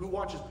boys, like, who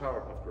watches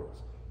Powerpuff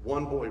Girls?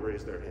 One boy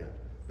raised their hand.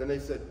 Then they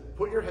said,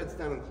 put your heads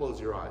down and close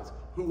your eyes.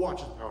 Who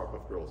watches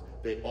Powerpuff Girls?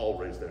 They all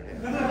raised their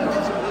hand. So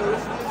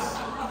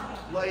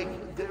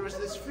there was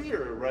this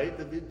fear, right,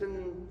 that they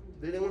didn't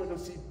want to go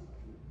see,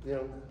 you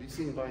know, be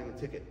seen buying the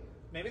ticket.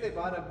 Maybe they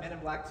bought a Men in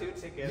Black 2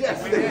 ticket.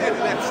 Yes, they did, and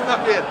that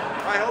snuck in.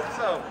 I hope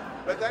so.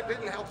 But that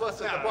didn't help us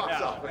at the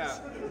box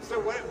office. So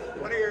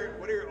what are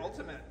your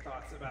ultimate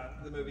thoughts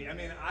about the movie? I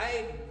mean,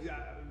 I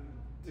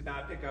did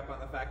not pick up on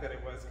the fact that it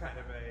was kind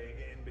of a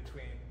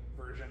in-between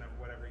version of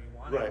whatever you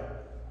wanted. Right.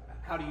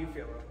 How do you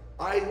feel about it?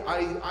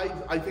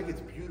 I think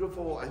it's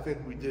beautiful. I think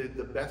we did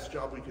the best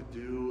job we could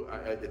do.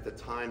 At the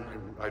time,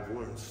 I've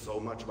learned so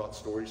much about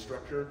story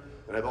structure,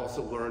 and I've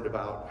also learned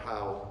about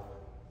how,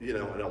 you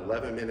know, an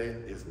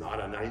 11-minute is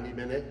not a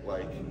 90-minute.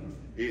 Like,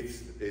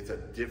 it's a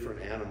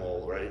different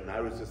animal, right? And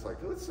I was just like,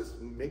 let's just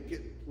make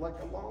it like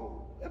a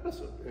long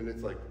episode. And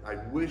it's like, I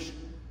wish,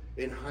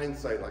 in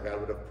hindsight, like I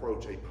would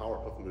approach a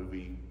Powerpuff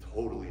movie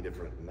totally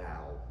different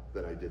now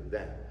than I did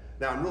then.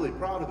 Now, I'm really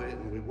proud of it,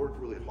 and we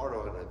worked really hard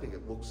on it, and I think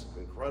it looks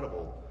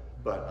incredible.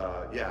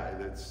 But yeah,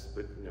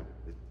 but you know,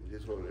 it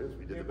is what it is.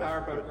 We did the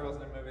best. Powerpuff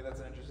Girls in a movie. That's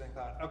an interesting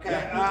thought.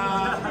 Okay.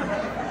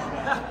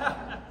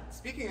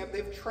 Speaking of,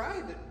 they've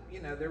tried.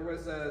 You know, there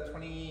was a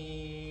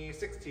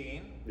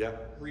 2016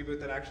 reboot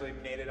that actually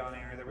made it on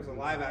air. There was a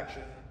live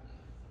action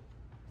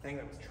thing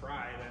that was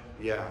tried,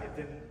 and it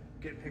didn't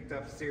get picked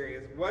up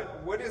serious.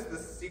 What is the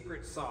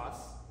secret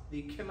sauce,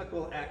 the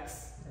chemical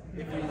X,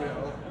 if you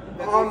will,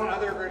 that these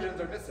other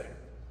versions are missing?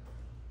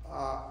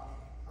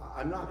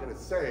 I'm not going to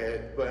say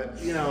it,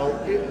 but you know,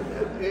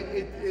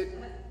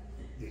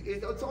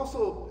 it's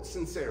also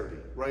sincerity,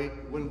 right?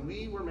 When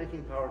we were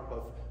making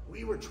Powerpuff,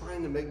 we were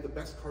trying to make the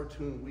best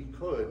cartoon we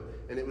could,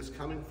 and it was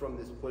coming from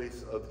this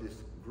place of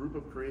this group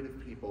of creative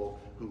people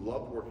who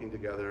loved working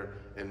together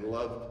and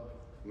loved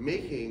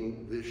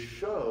making this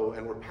show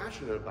and were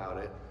passionate about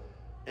it.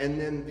 And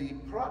then the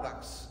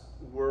products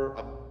were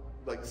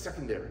like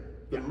secondary.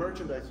 The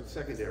merchandise was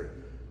secondary.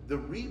 The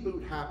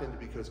reboot happened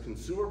because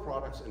consumer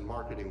products and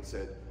marketing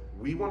said,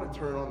 we want to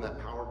turn on that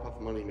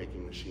Powerpuff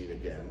money-making machine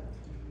again.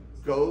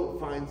 Go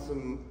find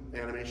some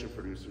animation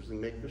producers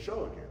and make the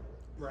show again.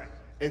 Right.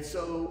 And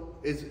so,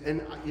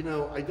 you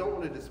know, I don't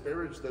want to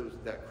disparage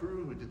that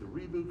crew who did the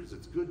reboot because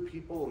it's good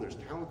people and there's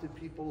talented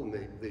people and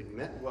they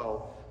meant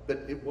well, but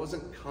it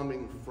wasn't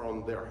coming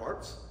from their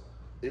hearts.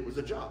 It was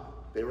a job.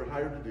 They were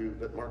hired to do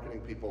that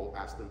marketing people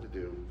asked them to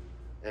do.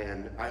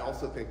 And I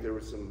also think there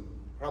was some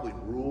probably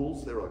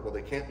rules. They were like, well,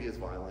 they can't be as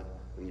violent,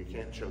 and you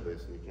can't show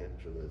this, and you can't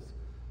show this.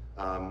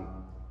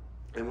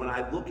 And when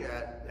I look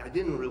at, I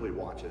didn't really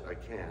watch it, I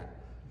can't,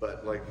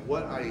 but like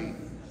what I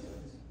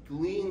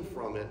gleaned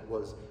from it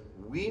was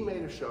we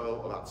made a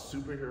show about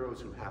superheroes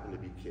who happened to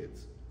be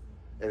kids.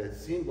 And it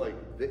seemed like,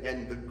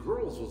 and the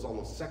girls was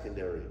almost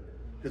secondary,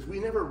 because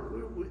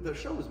the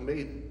show was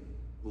made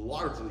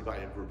largely by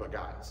a group of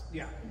guys.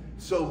 Yeah.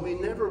 So we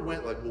never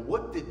went like, well,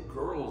 what did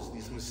girls,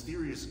 these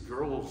mysterious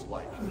girls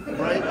like,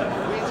 right?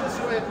 We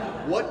just went,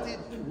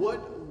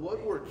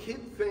 what were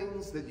kid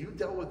things that you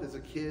dealt with as a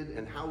kid,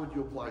 and how would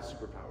you apply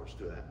superpowers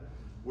to that?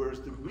 Whereas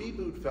the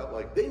reboot felt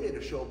like they made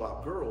a show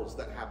about girls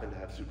that happened to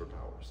have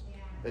superpowers. Yeah.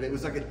 And it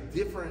was like a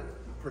different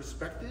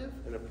perspective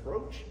and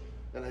approach,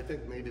 and I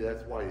think maybe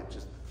that's why it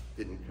just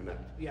didn't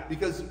connect. Yeah.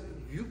 Because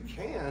you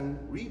can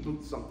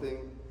reboot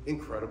something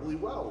incredibly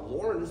well.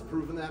 Lauren has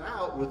proven that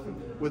out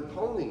with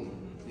Pony.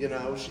 You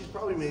know, she's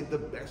probably made the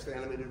best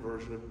animated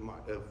version of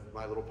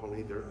My Little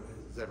Pony there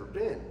has ever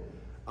been.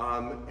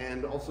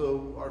 And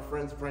also our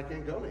friends Frank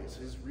Angones,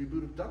 his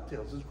reboot of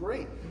DuckTales is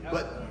great. Yep.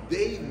 But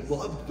they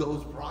loved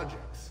those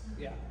projects.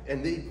 Yeah.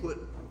 And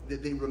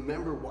they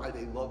remember why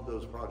they loved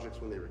those projects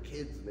when they were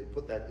kids, and they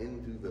put that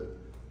into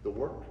the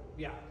work.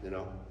 Yeah. You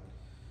know?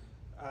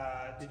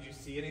 Did you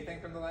see anything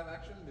from the live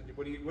action?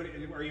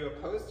 Are you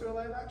opposed to a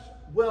live action?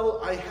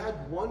 Well, I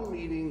had one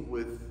meeting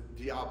with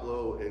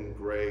Diablo and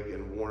Greg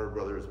and Warner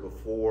Brothers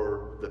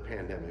before the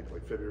pandemic,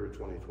 like February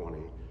 2020.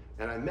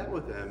 And I met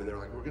with them and they're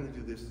like, we're gonna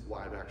do this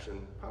live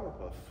action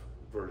Powerpuff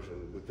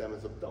version with them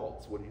as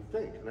adults. What do you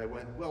think? And I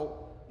went,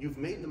 well, you've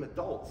made them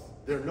adults.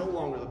 They're no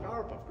longer the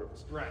Powerpuff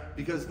Girls. Right.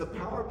 Because the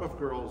Powerpuff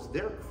Girls,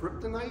 their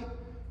kryptonite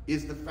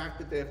is the fact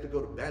that they have to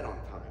go to bed on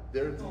time.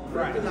 Their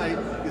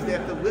kryptonite is they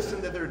have to listen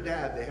to their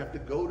dad. They have to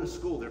go to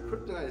school. Their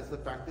kryptonite is the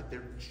fact that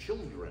they're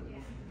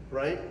children,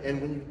 right?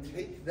 And when you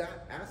take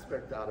that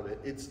aspect out of it,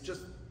 it's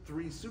just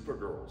 3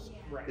 Supergirls.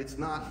 Right. It's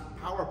not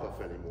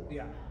Powerpuff anymore.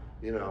 Yeah.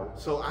 You know,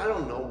 so I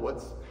don't know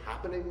what's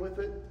happening with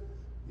it,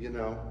 you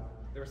know.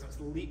 There were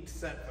some leaked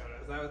set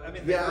photos.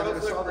 The Yeah,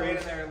 girls I saw looked great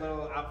those. in their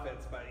little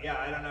outfits, but yeah,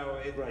 I don't know.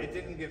 It Right.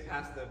 didn't get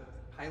past the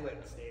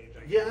pilot stage.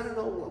 Yeah, I don't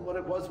know what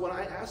it was. When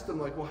I asked them,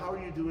 like, well, how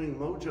are you doing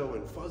Mojo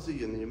and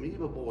Fuzzy and the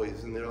Amoeba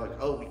Boys? And they're like,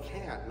 oh, we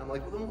can't. And I'm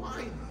like, well, then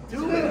why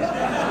do it?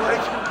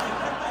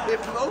 Like,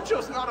 if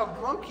Mojo's not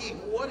a monkey,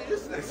 what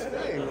is this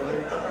thing?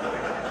 Like,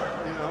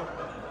 you know?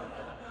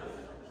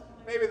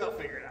 Maybe they'll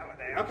figure it out one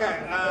day. Okay,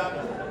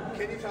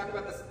 can you talk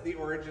about the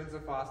origins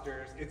of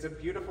Foster's? It's a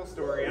beautiful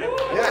story.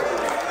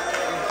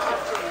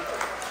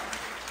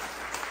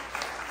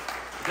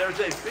 There's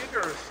a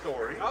bigger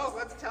story. Oh,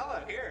 let's tell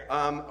it here.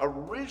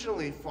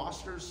 Originally,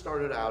 Foster's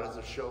started out as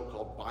a show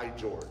called By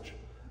George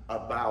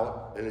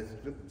about, and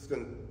it's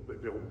going to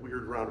be a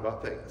weird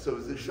roundabout thing. So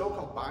it's this show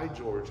called By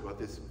George about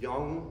this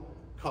young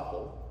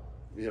couple,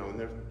 you know, in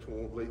their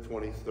late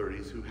 20s,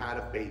 30s, who had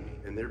a baby.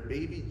 And their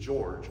baby,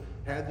 George,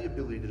 had the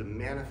ability to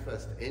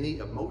manifest any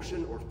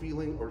emotion or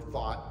feeling or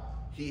thought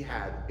he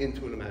had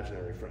into an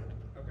imaginary friend.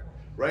 Okay.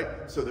 Right?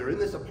 So they're in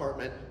this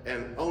apartment,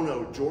 and oh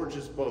no, George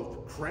is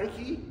both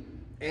cranky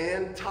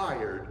and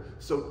tired.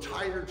 So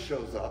tired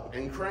shows up,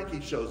 and cranky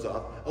shows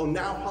up. Oh,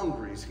 now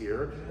hungry's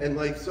here. And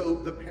like, so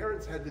the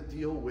parents had to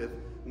deal with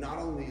not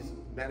only these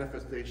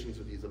manifestations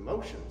of these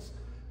emotions,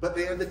 but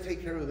they had to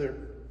take care of their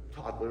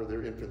toddler,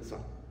 their infant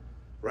son.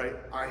 Right?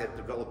 I had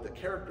developed the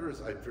characters,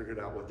 I figured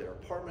out what their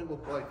apartment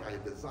looked like, I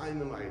had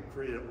designed them, I had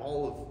created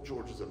all of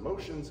George's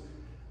emotions.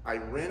 I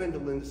ran into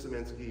Linda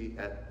Saminsky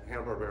at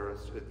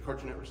Hanna-Barbera's, at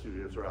Cartoon Network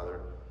Studios rather,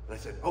 and I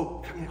said,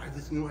 oh, come here, I have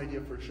this new idea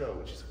for a show.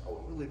 And she's like,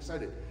 oh, I'm really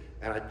excited.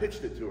 And I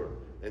pitched it to her,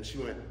 and she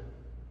went,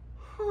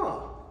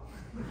 huh.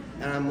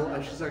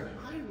 And she's like,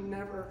 I've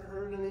never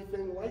heard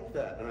anything like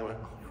that. And I went,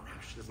 oh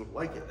crap, she doesn't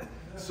like it.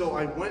 So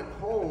I went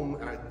home,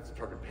 and I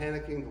started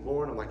panicking.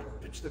 Lauren, I'm like,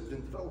 I pitched it,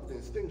 didn't develop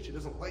this thing, she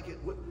doesn't like it,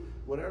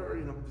 whatever,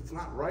 you know, it's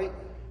not right.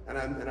 And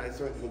I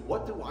said, well,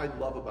 what do I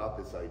love about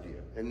this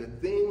idea?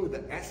 And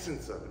the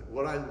essence of it,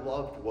 what I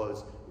loved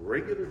was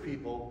regular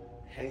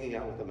people hanging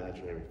out with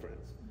imaginary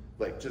friends.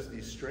 Like just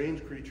these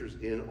strange creatures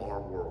in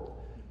our world.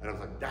 And I was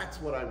like,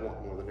 that's what I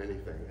want more than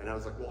anything. And I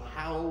was like, well,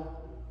 how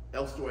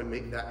else do I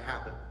make that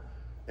happen?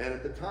 And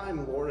at the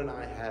time, Lauren and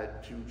I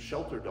had 2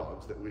 shelter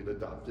dogs that we'd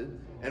adopted,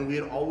 and we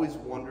had always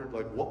wondered,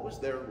 like, what was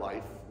their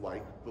life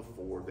like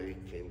before they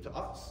came to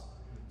us?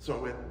 So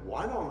I went,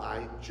 why don't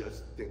I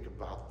just think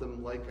about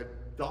them like a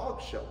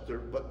dog shelter,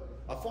 but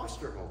a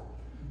foster home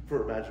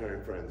for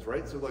imaginary friends,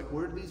 right? So like,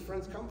 where did these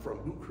friends come from?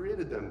 Who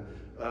created them?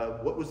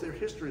 What was their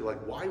history like?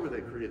 Why were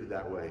they created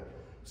that way?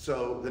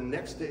 So the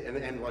next day,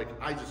 and like,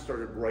 I just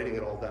started writing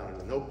it all down in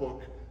a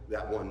notebook.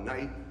 That one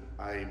night,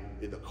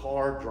 in the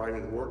car,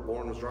 driving to work,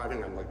 Lauren was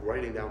driving, I'm like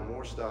writing down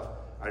more stuff.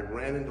 I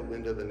ran into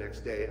Linda the next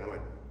day, and I'm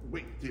like,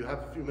 wait, do you have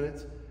a few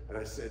minutes? And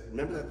I said,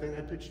 remember that thing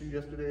I pitched you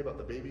yesterday about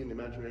the baby and the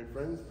imaginary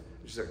friends?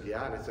 And she's like,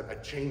 yeah, and I said, I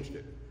changed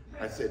it.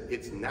 I said,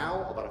 it's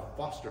now about a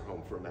foster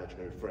home for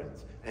imaginary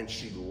friends. And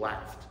she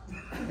laughed.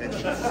 And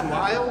she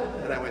smiled,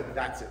 and I went,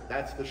 that's it,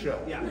 that's the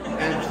show. Yeah.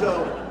 And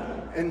so,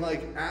 and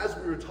like, as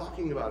we were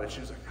talking about it,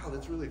 she was like, oh,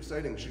 that's really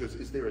exciting. She goes,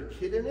 is there a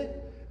kid in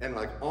it? And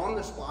like, on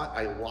the spot,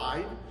 I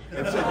lied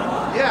and said,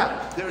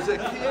 yeah, there's a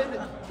kid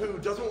who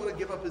doesn't want to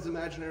give up his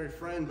imaginary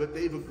friend, but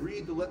they've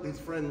agreed to let his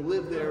friend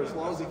live there as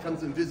long as he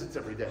comes and visits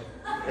every day.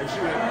 And she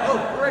went,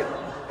 oh, great.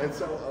 And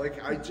so, like,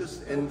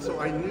 so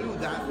I knew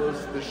that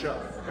was the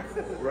show,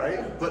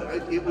 right? But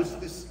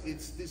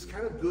it's this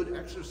kind of good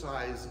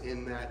exercise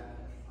in that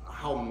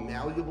how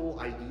malleable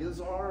ideas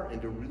are,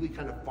 and to really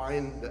kind of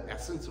find the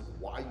essence of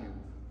why you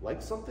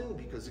like something,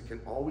 because it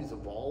can always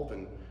evolve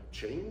and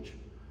change,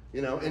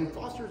 you know. And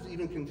Foster's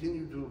even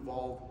continued to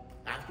evolve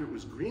after it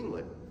was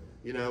greenlit.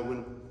 You know,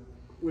 when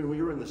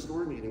we were in the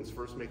story meetings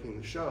first making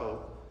the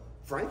show,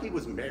 Frankie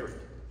was married.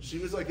 She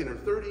was like in her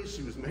 30s,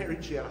 she was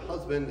married, she had a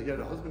husband, he had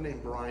a husband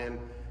named Brian,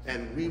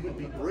 and we would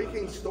be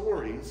breaking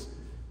stories,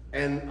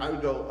 and I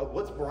would go,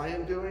 what's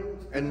Brian doing?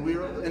 And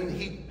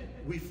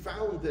we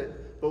found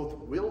that both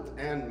Wilt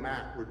and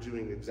Mac were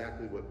doing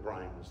exactly what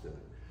Brian was doing.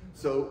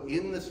 So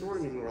in the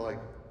story meeting, we're like,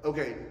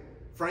 okay,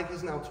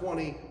 Frankie's now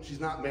 20, she's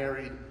not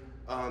married,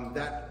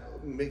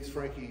 that makes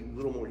Frankie a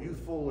little more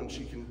youthful, and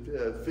she can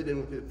fit in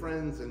with her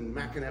friends, and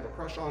Mac can have a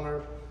crush on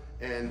her.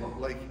 And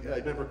like, I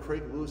remember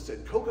Craig Lewis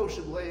said, Coco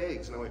should lay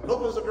eggs. And I went,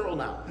 Coco's a girl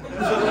now. So it's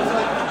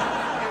like,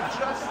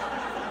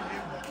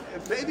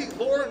 maybe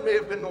Lauren may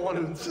have been the one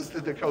who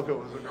insisted that Coco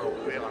was a girl,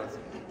 to be honest.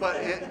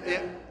 But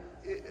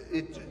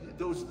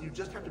you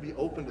just have to be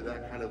open to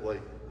that kind of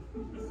like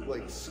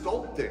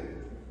sculpting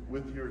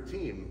with your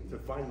team to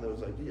find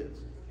those ideas.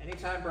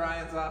 Anytime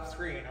Brian's off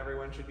screen,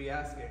 everyone should be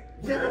asking,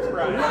 Yeah, where's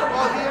Brian?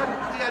 well,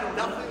 he had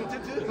nothing to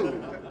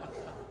do.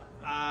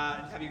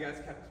 Have you guys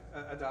kept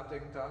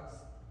adopting dogs?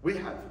 We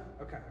have.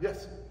 Okay.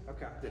 Yes.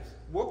 Okay. Yes.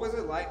 What was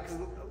it like? Because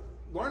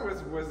Lauren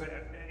was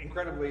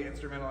incredibly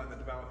instrumental in the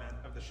development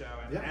of the show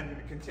and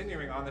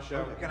continuing on the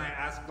show. Okay. Can I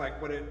ask,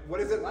 like, what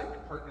is it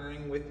like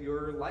partnering with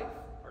your life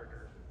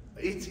partner?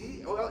 It's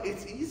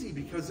easy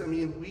because, I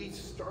mean, we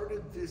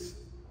started this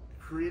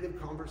creative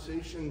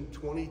conversation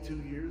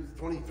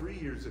 23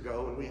 years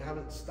ago, and we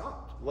haven't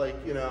stopped. Like,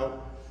 you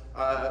know,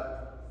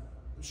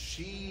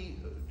 she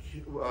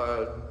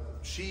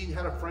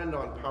had a friend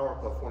on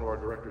Powerpuff, one of our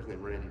directors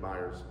named Randy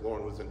Myers.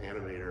 Lauren was an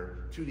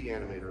animator, 2D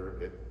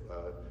animator at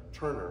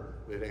Turner.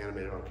 They had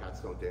animated on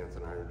Cats Don't Dance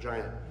and Iron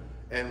Giant.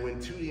 And when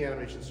 2D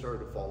animation started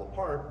to fall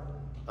apart,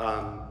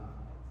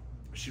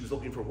 she was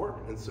looking for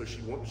work. And so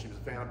she was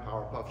a fan of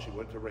Powerpuff. She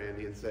went to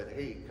Randy and said,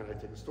 hey, can I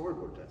take a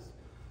storyboard test?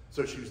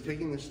 So she was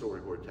taking this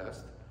storyboard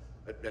test,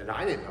 and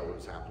I didn't know what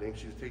was happening.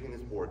 She was taking this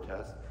board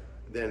test.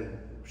 Then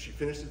she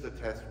finishes the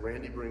test,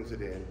 Randy brings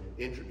it in,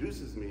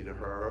 introduces me to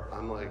her.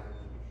 I'm like,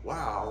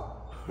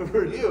 wow, who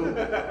are you?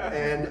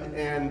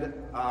 And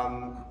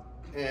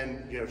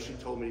you know, she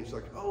told me, she's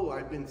like, oh,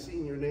 I've been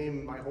seeing your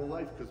name my whole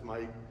life because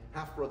my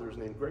half-brother is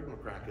named Craig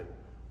McCracken.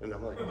 And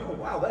I'm like, oh,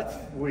 wow, that's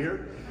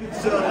weird.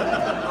 So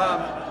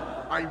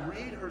I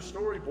read her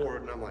storyboard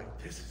and I'm like,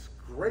 this is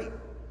great.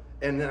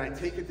 And then I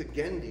take it to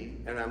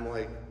Gendy and I'm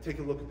like, take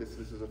a look at this.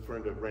 This is a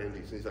friend of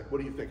Randy's. And he's like, what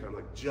do you think? And I'm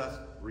like,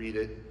 just read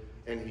it.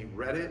 And he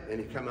read it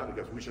and he came out and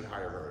goes, we should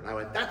hire her. And I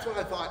went, that's what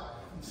I thought.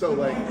 So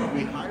like,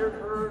 we hired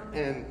her,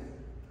 and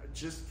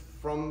just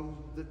from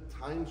the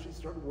time she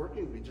started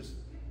working, we just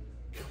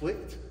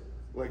clicked.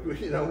 Like,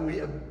 you know,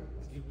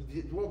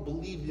 you won't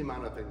believe the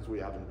amount of things we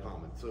have in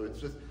common. So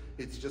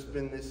it's just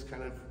been this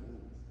kind of,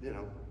 you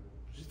know,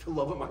 just the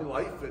love of my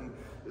life, and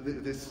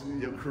this, you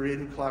know,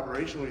 creative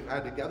collaboration we've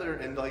had together.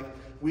 And like,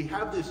 we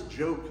have this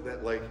joke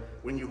that like,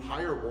 when you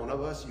hire one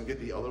of us, you get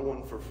the other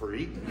one for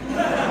free. You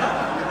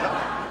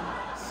know?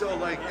 So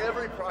like,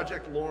 every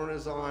project Lauren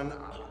is on,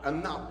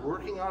 I'm not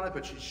working on it,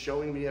 but she's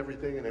showing me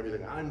everything, and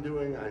everything I'm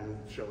doing, I'm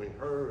showing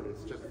her, and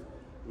it's just,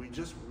 we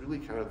just really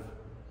kind of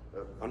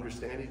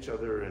understand each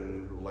other,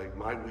 and like,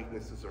 my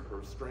weaknesses are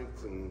her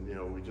strengths, and you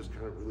know, we just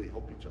kind of really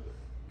help each other.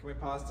 Can we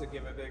pause to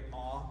give a big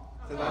aw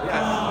to that?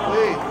 Yes,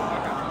 please.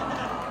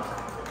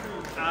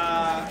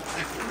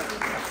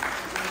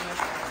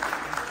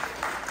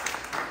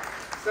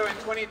 So in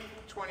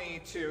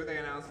 2022, they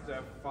announced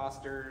a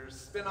Foster's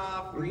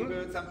spin-off,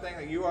 reboot, something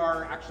that you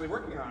are actually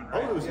working on,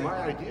 right? Oh, it was my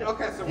idea.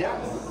 Okay, so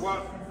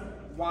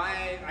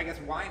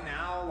why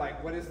now?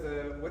 Like, what's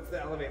the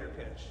elevator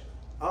pitch?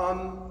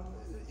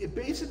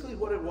 Basically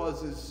what it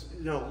was is,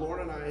 you know,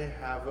 Lauren and I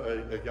have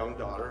a young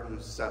daughter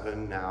who's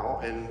 7 now,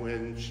 and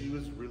when she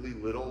was really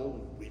little,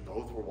 we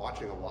both were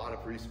watching a lot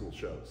of preschool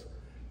shows.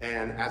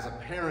 And as a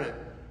parent,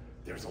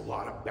 there's a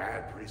lot of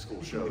bad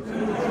preschool shows.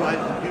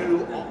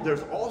 But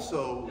there's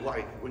also,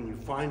 like, when you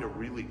find a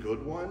really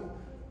good one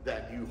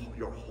that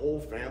your whole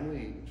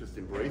family just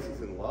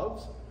embraces and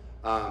loves,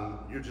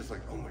 you're just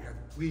like, oh my God,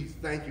 please,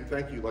 thank you,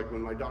 thank you. Like,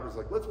 when my daughter's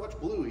like, let's watch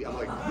Bluey, I'm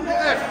like,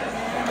 yes,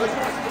 let's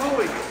watch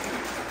Bluey.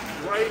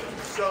 Right?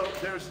 So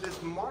there's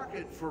this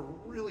market for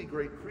really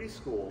great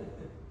preschool.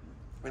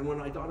 And when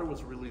my daughter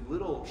was really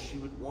little, she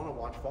would want to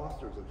watch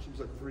Foster's. And she was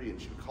like 3, and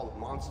she would call it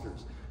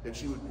Monsters. And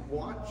she would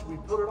watch,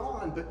 we'd put it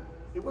on, but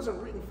it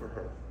wasn't written for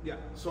her. Yeah.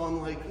 So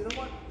I'm like, you know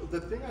what?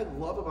 The thing I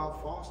love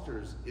about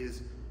Foster's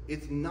is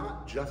it's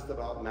not just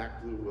about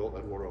Mac, Blue, Will,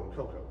 Eduardo, and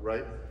Coco,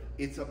 right?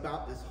 It's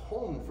about this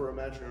home for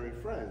imaginary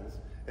friends.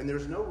 And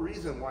there's no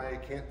reason why I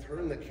can't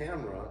turn the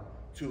camera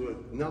to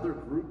another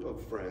group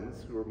of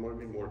friends who are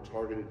maybe more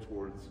targeted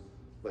towards,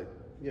 like,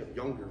 you know,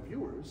 younger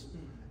viewers,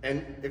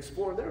 and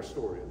explore their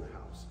story in the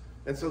house.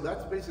 And so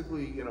that's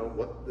basically, you know,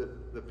 what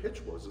the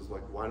pitch was, is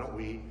like, why don't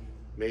we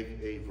make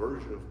a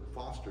version of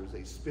Foster's,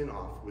 a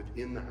spin-off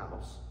within the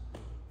house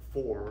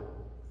for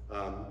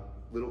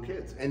little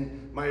kids.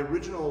 And my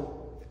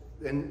original,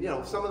 and you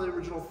know, some of the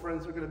original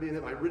friends are going to be in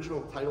it. My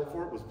original title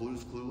for it was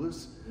Blue's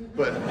Clueless,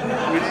 but we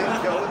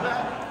didn't go with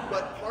that.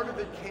 But part of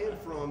it came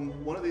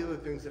from, one of the other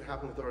things that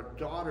happened with our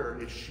daughter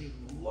is she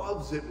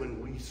loves it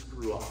when we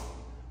screw up,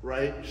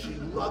 right? She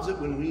loves it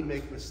when we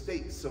make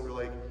mistakes. So we're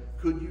like,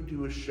 could you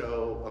do a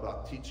show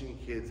about teaching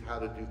kids how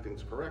to do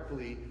things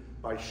correctly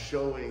by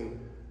showing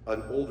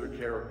an older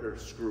character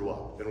screw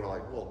up? And we're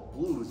like, well,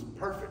 Blue's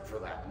perfect for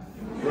that,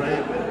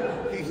 right?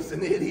 He's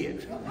an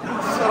idiot.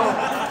 So,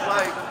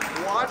 like,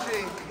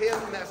 watching him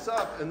mess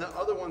up and the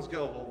other ones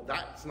go, well,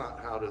 that's not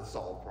how to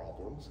solve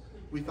problems,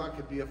 we thought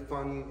could be a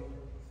fun,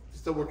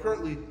 so we're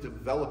currently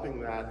developing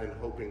that and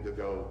hoping to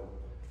go,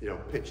 you know,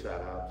 pitch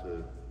that out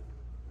to.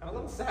 I'm a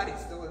little sad he's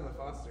still in the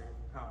foster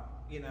home.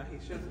 You know, he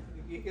should.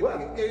 He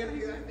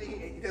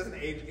doesn't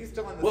age. He's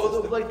still in the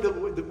well, system. like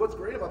what's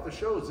great about the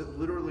show is it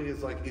literally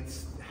is like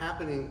it's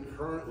happening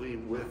currently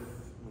with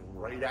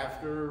right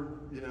after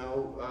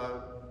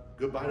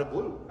Goodbye to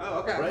Blue. Oh,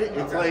 okay. Right?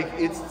 Okay. It's like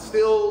it's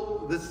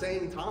still the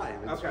same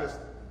time. It's okay. just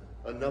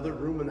another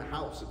room in the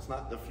house. It's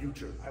not the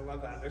future. I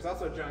love that. There's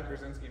also a John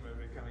Krasinski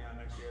movie coming out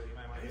next year that you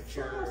might want to get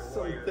your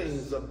some lawyers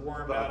things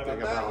warmed out about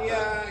that.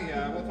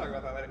 Yeah, we'll talk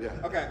about that later.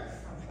 Yeah. Okay.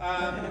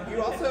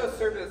 You also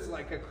served as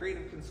like a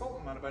creative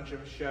consultant on a bunch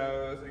of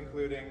shows,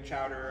 including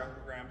Chowder,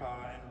 Uncle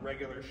Grandpa, and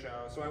Regular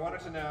Show. So I wanted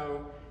to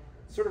know,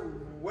 sort of,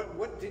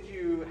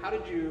 how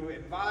did you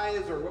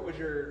advise, or what was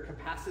your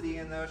capacity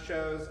in those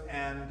shows?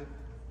 And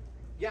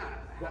yeah.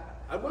 Well,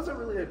 I wasn't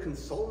really a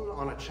consultant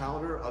on a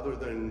Chowder other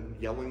than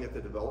yelling at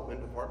the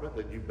development department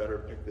that you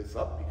better pick this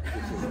up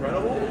because it's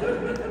incredible.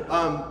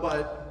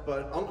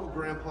 But Uncle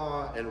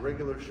Grandpa and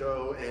Regular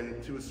Show,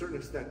 and to a certain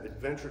extent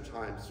Adventure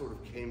Time, sort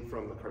of came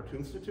from the Cartoon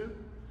Institute,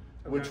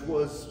 which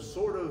was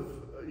sort of,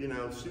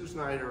 Sue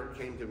Snyder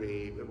came to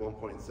me at one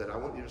point and said, I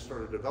want you to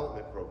start a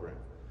development program.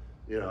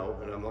 And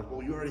I'm like,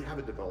 well, you already have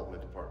a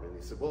development department.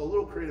 And he said, well, a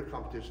little creative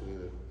competition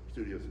in the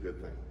studio is a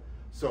good thing.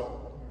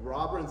 So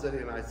Rob Renzetti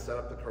and I set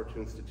up the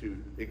Cartoon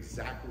Institute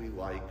exactly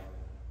like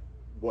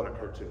what a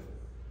cartoon.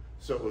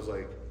 So it was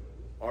like,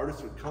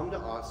 artists would come to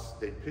us,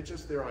 they'd pitch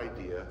us their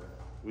idea,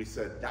 we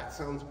said, that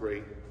sounds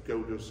great,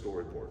 go do a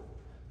storyboard.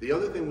 The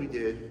other thing we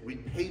did,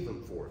 we'd pay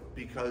them for it,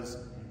 because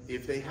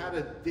if they had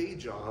a day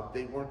job,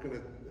 they weren't gonna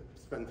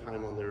spend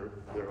time on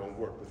their own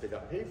work. If they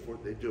got paid for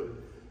it, they'd do it.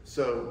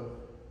 So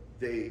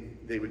they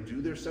would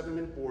do their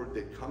 7-minute board,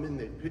 they'd come in,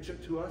 they'd pitch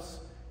it to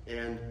us,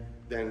 and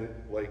then,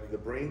 like, the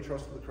brain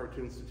trust of the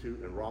Cartoon Institute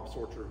and Rob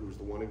Sorcher, who's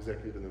the one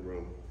executive in the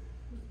room,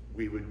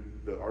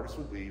 the artist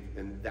would leave,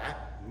 and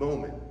that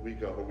moment we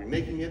go, are we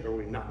making it or are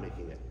we not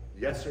making it?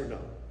 Yes or no?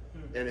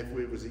 And if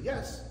it was a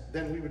yes,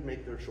 then we would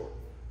make their short.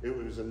 If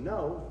it was a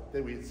no,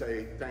 then we'd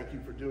say, thank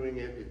you for doing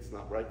it, it's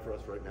not right for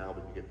us right now,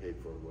 but you get paid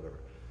for it, whatever.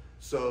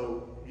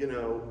 So,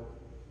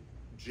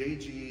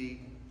 JG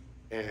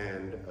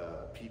and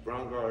Pete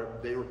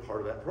Braungart, they were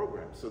part of that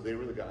program. So they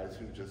were the guys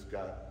who just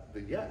got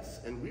the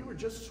yes. And we were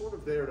just sort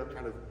of there to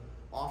kind of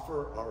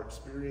offer our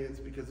experience,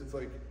 because it's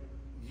like,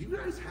 you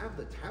guys have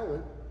the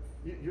talent.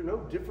 You're no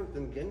different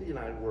than Gendy and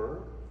I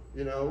were.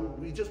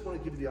 We just want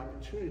to give you the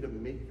opportunity to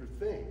make your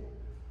thing.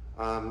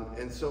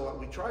 And so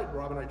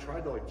Rob and I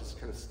tried to like just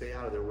kind of stay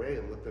out of their way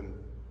and let them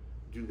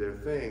do their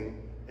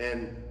thing.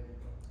 And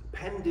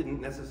Penn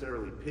didn't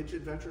necessarily pitch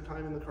Adventure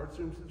Time in the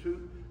Cartoon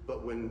Institute,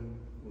 but when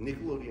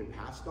Nickelodeon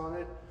passed on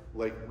it,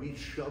 like, we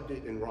shoved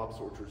it in Rob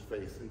Sorcher's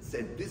face and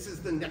said, this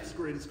is the next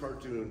greatest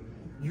cartoon,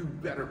 you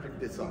better pick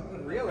this up.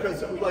 Really?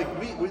 Because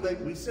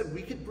we said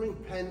we could bring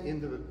Penn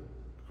into the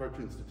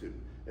Cartoon Institute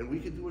and we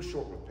could do a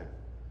short with Penn.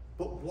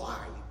 But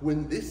why,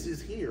 when this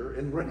is here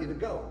and ready to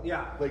go?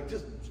 Yeah. Like,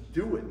 just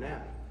do it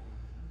now.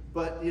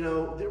 But,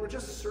 there were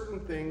just certain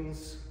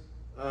things,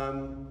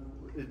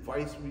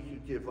 advice we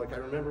could give. Like, I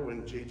remember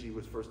when JG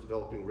was first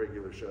developing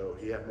Regular Show,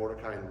 he had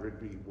Mordecai and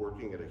Rigby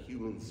working at a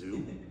human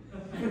zoo,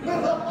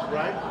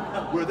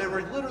 right? Where there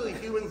were literally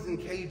humans in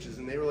cages,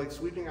 and they were like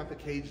sweeping out the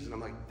cages, and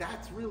I'm like,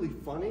 that's really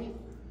funny,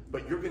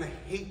 but you're gonna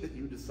hate that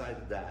you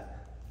decided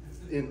that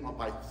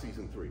by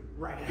season 3.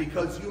 Right.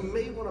 Because you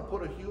may wanna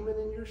put a human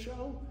in your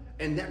show,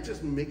 and that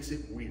just makes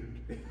it weird.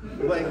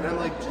 Like, and I'm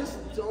like, just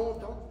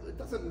don't, it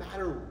doesn't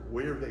matter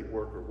where they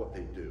work or what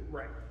they do.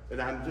 Right.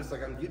 And I'm just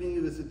like, I'm giving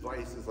you this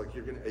advice, is like,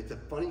 it's a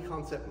funny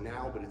concept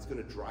now, but it's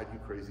gonna drive you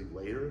crazy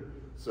later,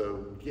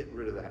 so get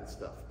rid of that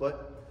stuff.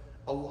 But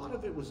a lot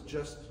of it was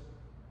just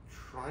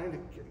trying to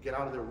get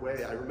out of their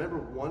way. I remember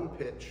one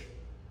pitch,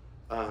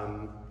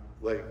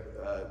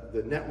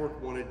 the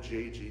network wanted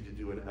JG to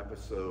do an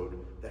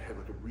episode that had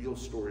like a real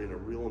story and a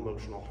real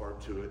emotional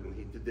heart to it, and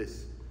he did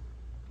this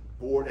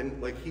board,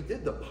 and like he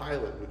did the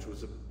pilot, which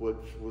was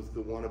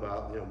the one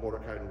about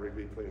Mordecai and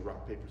Rigby playing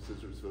rock paper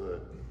scissors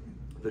for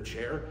the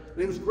chair,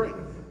 and it was great.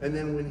 And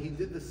then when he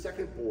did the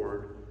second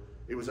board,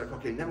 it was like,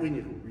 okay, now we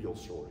need a real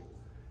story.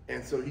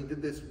 And so he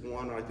did this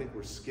one, I think,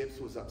 where Skips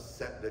was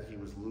upset that he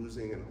was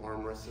losing an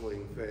arm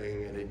wrestling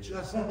thing, and it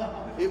just,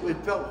 it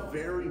felt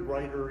very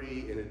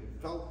writery, and it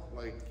felt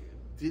like,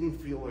 it didn't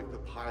feel like the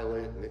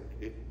pilot, and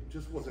it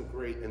just wasn't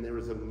great. And there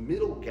was a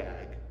middle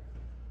gag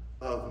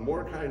of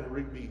Mordecai and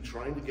Rigby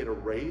trying to get a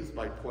raise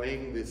by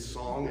playing this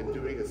song and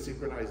doing a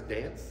synchronized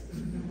dance.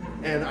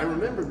 And I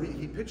remember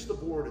he pitched the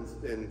board,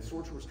 and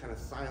Sorcher was kind of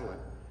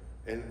silent,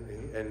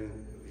 and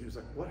he was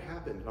like, what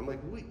happened? I'm like,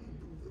 we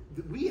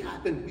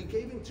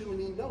gave him too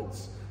many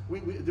notes.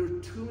 There were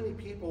too many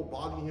people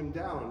bogging him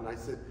down. And I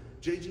said,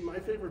 JG, my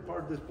favorite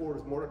part of this board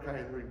is Mordecai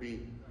and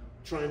Rigby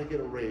trying to get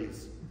a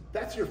raise.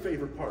 That's your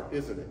favorite part,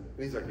 isn't it?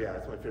 And he's like, yeah,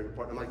 that's my favorite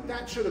part. I'm like,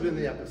 that should have been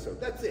the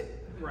episode. That's it.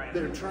 Right.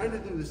 They're trying to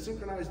do the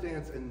synchronized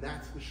dance, and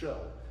that's the show.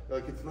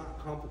 Like, it's not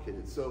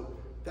complicated. So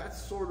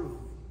that's sort of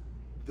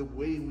the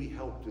way we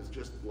helped, is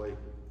just like,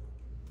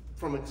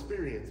 from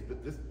experience,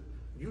 but this,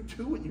 you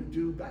do what you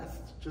do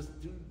best. Just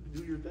do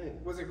your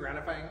thing. Was it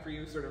gratifying for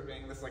you, sort of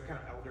being this like kind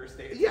of elder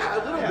statesman? Yeah, a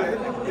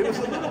little bit. It was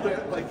a little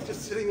bit like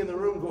just sitting in the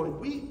room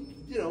going,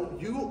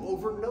 you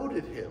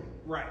overnoted him.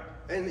 Right.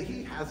 And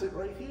he has it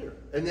right here.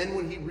 And then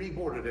when he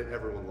reboarded it,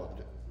 everyone loved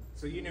it.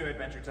 So you knew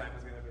Adventure Time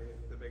was going to be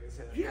the biggest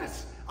hit?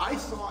 Yes. I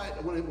saw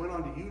it when it went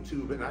onto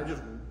YouTube, and I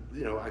just,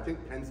 I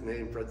think Penn's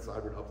name, Fred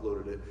Seibert,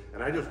 uploaded it,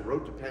 and I just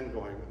wrote to Penn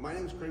going, my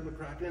name's Craig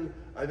McCracken.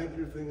 I think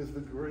your thing is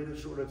the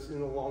greatest short I've seen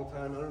in a long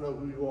time. I don't know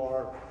who you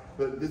are,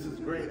 but this is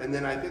great. And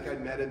then I think I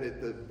met him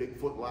at the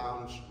Bigfoot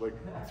Lounge like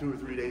 2 or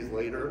 3 days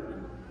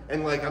later.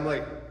 And like, I'm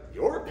like,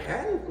 you're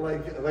Penn?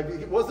 Like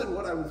it wasn't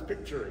what I was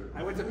picturing.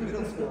 I went to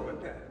middle school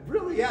with Penn.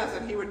 Really? Yes,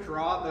 and he would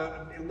draw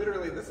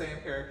literally the same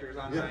characters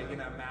on my,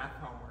 math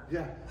homework.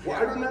 Yeah. Well,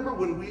 I remember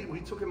when we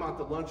took him out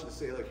to lunch to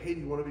say like, hey,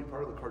 do you want to be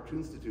part of the Cartoon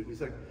Institute? And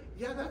he's like,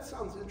 yeah, that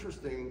sounds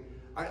interesting.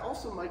 I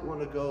also might want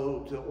to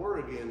go to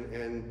Oregon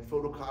and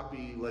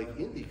photocopy like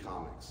indie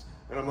comics.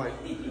 And I'm like,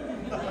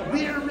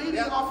 we are maybe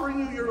offering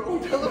you your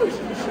own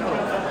television show.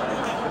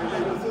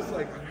 And it was just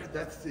like,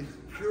 that's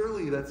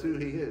who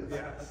he is.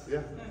 Yes.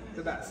 Yeah.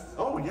 The best.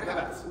 Oh yeah, the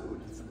best. absolutely.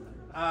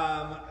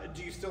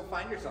 Do you still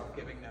find yourself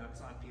giving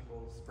notes on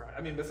people's projects?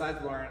 I mean,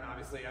 besides Lauren,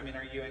 obviously. I mean,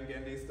 are you and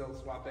Gendy still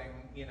swapping,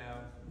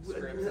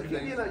 scripts and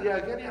things?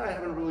 Gendy and I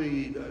haven't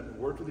really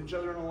worked with each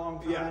other in a long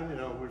time. Yeah.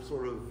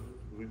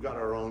 We've got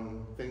our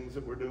own things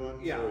that we're doing.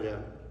 Yeah. So yeah.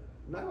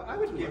 Not I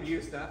would too give much.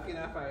 you stuff, if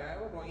I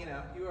would want,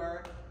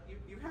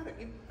 you've had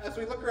it. As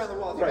we look around the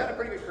walls, you've had a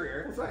pretty good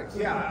career. Well, thanks.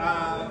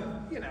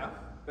 Yeah.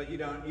 But you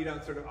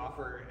don't sort of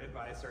offer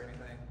advice or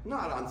anything.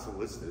 Not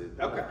unsolicited.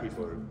 Okay.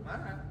 People are. All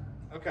right.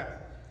 Okay.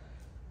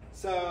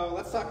 So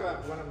let's talk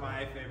about one of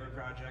my favorite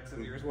projects of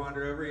yours,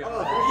 Wander Over.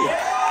 Oh,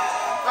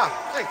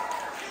 thank you.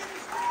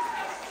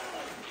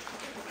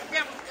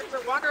 Yeah, it's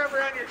a Wander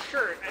Over on your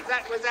shirt. Is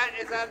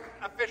that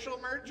official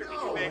merch, or did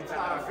you make it's that?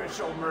 not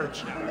official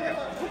merch.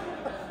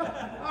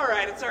 All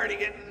right, it's already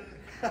getting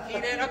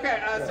heated.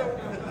 Okay,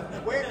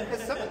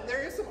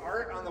 there is some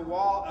art on the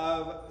wall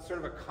of sort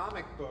of a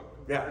comic book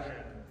version.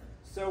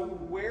 So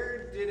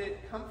where did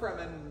it come from,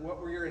 and what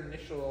were your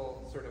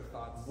initial sort of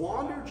thoughts?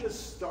 Wander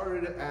just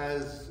started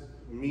as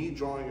me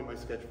drawing in my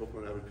sketchbook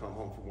when I would come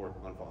home from work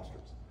on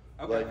Foster's.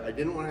 Okay. Like, I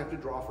didn't want to have to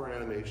draw for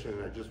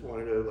animation. I just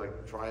wanted to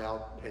like try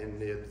out pen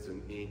nibs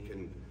and ink,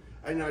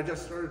 and I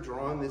just started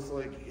drawing this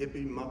like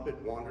hippie Muppet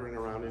wandering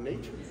around in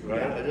nature.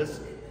 Right? Yeah. I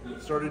just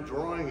started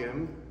drawing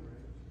him,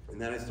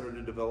 and then I started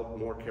to develop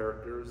more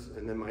characters.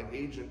 And then my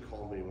agent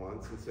called me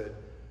once and said,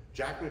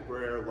 Jack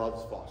McBrayer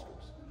loves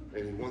Foster's,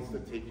 and he wants to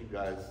take you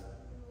guys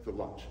to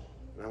lunch.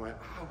 And I went,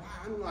 wow,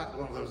 I'm not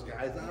one of those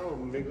guys.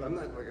 I'm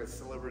not like a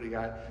celebrity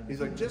guy.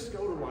 He's like, just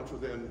go to lunch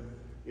with him,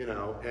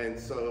 And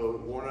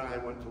so Lauren and I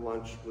went to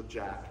lunch with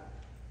Jack,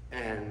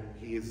 and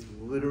he is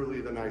literally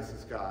the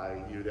nicest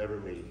guy you'd ever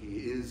meet. He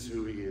is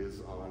who he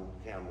is on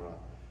camera.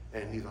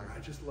 And he's like, I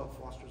just love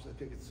Foster's. I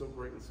think it's so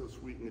great and so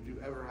sweet. And if you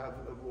ever have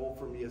a role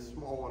for me, a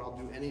small one, I'll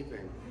do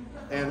anything.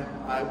 And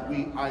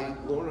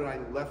Lauren and I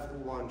left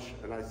lunch,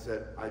 and I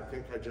said, I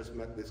think I just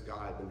met this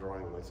guy I've been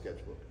drawing in my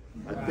sketchbook.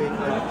 I think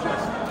I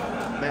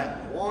just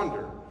met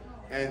Wander.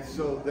 And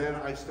so then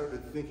I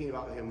started thinking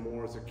about him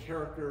more as a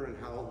character and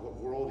what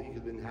world he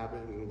could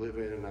inhabit and live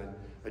in. And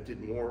I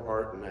did more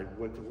art, and I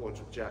went to lunch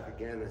with Jack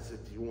again. I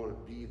said, do you want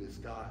to be this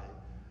guy?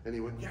 And he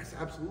went, yes,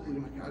 absolutely. Oh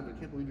my God, I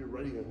can't believe you're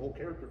writing a whole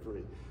character for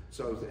me.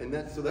 So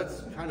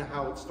that's kind of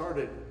how it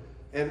started.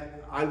 And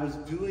I was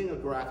doing a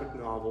graphic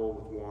novel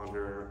with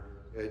Wander.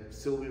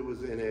 Sylvia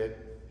was in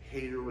it.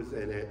 Hader was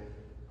in it.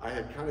 I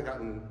had kind of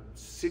gotten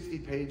 60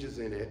 pages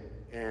in it,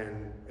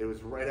 and it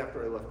was right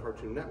after I left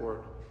Cartoon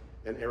Network,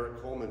 and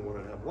Eric Coleman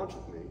wanted to have lunch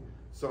with me.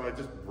 So I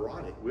just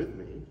brought it with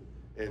me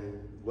and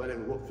let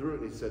him look through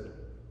it, and he said,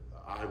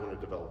 I want to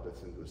develop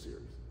this into a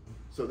series.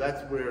 So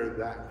that's where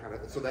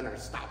so then I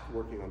stopped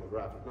working on the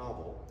graphic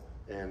novel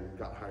and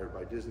got hired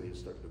by Disney to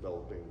start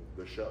developing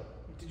the show.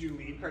 Did you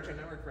leave Cartoon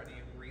Network for any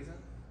reason?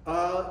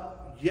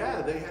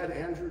 Yeah, they had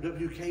Andrew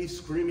WK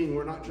screaming,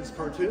 we're not just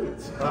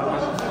cartoons,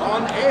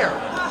 on air.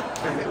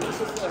 And it was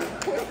just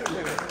like, wait a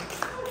minute.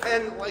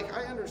 And like,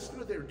 I understood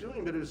what they were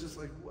doing, but it was just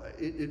like,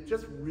 it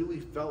just really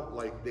felt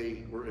like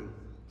they were,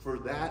 for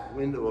that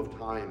window of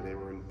time, they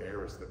were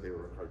embarrassed that they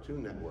were a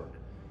Cartoon Network.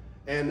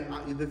 And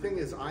the thing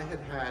is, I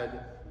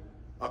had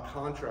a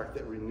contract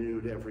that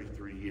renewed every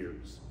 3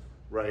 years,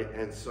 right?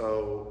 And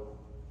so,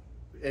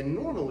 and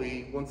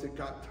normally, once it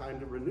got time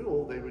to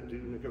renewal, they would do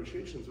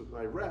negotiations with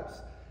my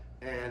reps,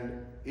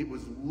 and it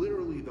was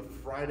literally the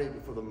Friday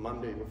before the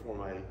Monday before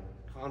my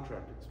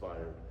contract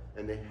expired,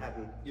 and they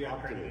hadn't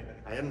talked to me.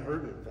 I hadn't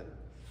heard anything.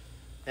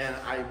 And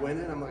I went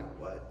in, I'm like,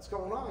 what's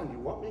going on? You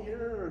want me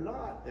here or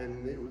not?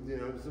 And it was,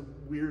 it was a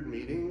weird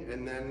meeting,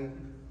 and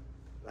then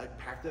I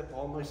packed up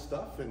all my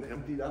stuff and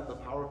emptied out the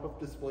Powerpuff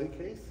display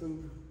case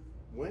and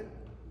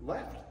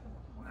left.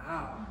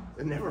 Wow.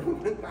 And never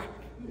went back.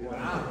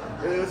 Wow.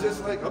 And it was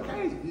just like,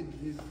 okay,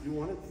 you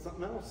wanted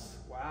something else.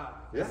 Wow. Wow.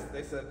 Yeah.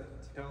 They said,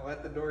 don't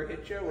let the door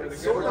hit you. Where the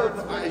Sort good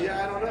of. I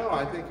don't know.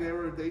 I think they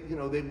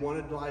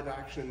wanted live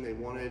action. They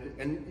wanted,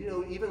 and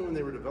even when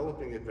they were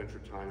developing Adventure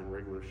Time and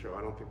regular show,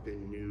 I don't think they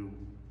knew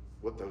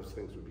what those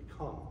things would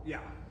become. Yeah.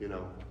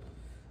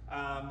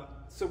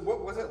 So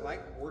what was it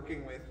like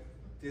working with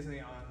Disney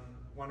on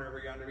Wander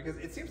Over Yonder? Because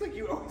it seems like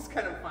you always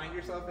kind of find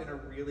yourself in a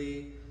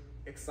really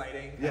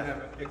exciting kind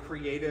of a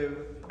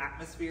creative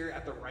atmosphere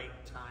at the right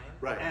time.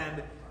 Right.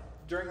 And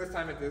during this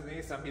time at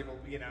Disney, some people,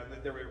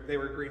 they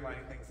were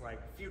greenlighting things like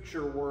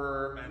Future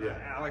Worm, and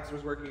Alex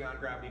was working on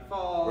Gravity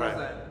Falls, Right.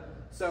 and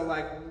so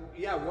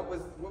what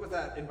was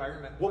that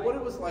environment Well, like? what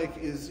it was like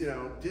is,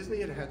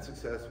 Disney had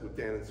success with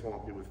Dan and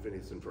Swampy with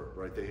Phineas and Ferb,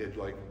 right? They had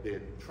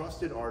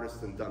trusted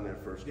artists and done their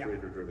first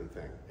creator-driven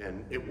thing,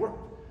 and it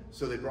worked.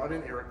 So they brought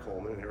in Eric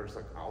Coleman, and Eric's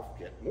like, I'll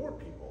get more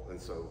people.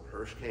 And so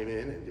Hirsch came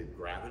in and did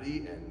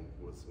Gravity, and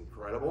was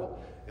incredible.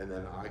 And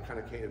then I kind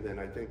of came, and then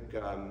I think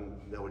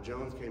Noah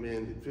Jones came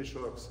in, did Fish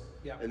Hooks,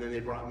 and then they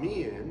brought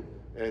me in,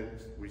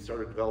 and we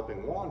started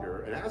developing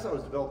Wander. And as I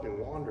was developing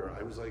Wander,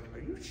 I was like,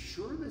 are you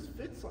sure this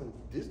fits on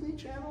Disney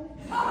Channel?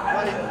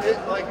 I'm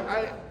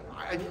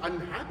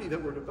happy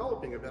that we're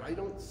developing it, but I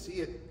don't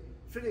see it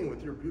fitting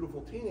with your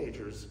beautiful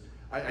teenagers.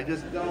 I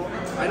just don't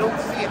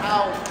see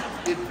how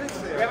it fits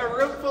there. We have a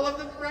room full of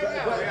them right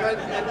now.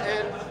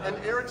 And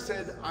Eric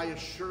said,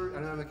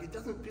 and I'm like, it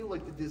doesn't feel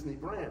like the Disney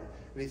brand.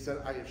 And he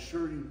said, I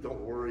assure you, don't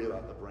worry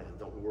about the brand.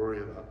 Don't worry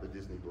about the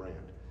Disney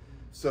brand.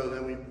 So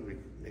then we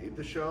made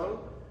the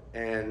show,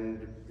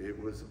 and it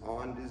was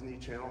on Disney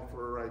Channel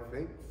for, I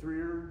think,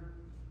 3 or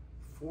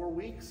 4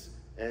 weeks.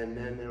 And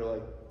then they were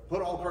like,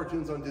 put all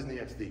cartoons on Disney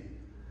XD.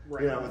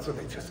 Right. And so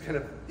they just kind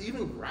of,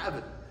 even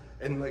Gravity.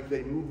 And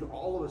they moved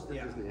all of us to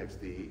Disney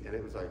XD, and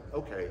it was like,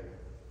 okay,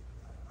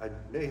 I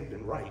may have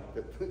been right,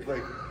 but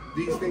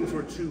these things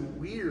were too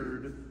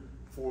weird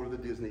for the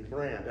Disney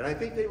brand. And I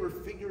think they were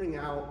figuring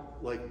out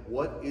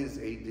what is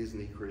a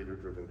Disney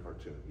creator-driven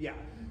cartoon. Yeah.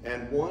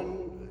 And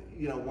one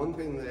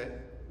thing that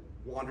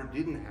Wander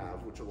didn't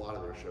have, which a lot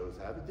of their shows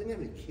have, it didn't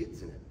have any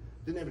kids in it.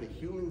 It didn't have any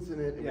humans in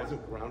it. It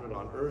wasn't grounded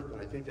on Earth,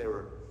 and I think they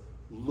were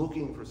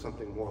looking for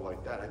something more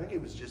like that. I think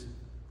it was just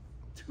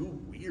too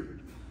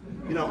weird.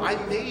 I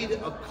made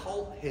a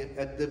cult hit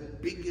at the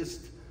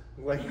biggest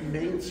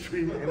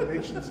mainstream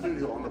animation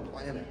studio on the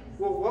planet.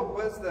 Well, what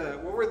were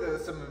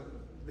some of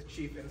the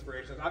chief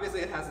inspirations?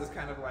 Obviously, it has this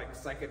kind of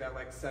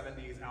psychedelic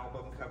 70s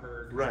album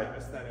cover kind of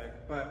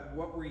aesthetic, but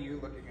what were you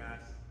looking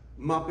at?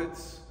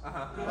 Muppets.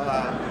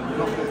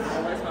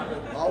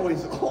 Muppets.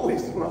 Always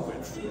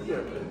Muppets.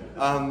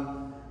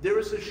 There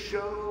was a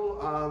show,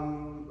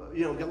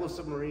 Yellow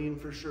Submarine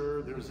for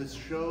sure. There was this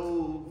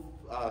show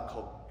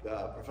called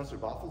Professor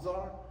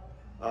Balthazar.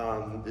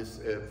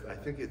 I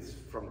think it's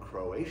from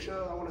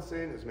Croatia, I want to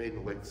say, and it was made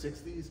in the late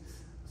 60s.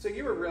 So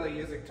you were really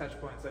using touch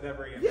points at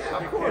every... Yeah,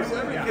 of course.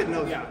 Every kid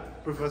knows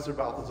Professor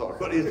Balthazar.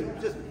 But it's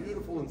just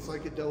beautiful and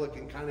psychedelic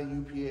and kind of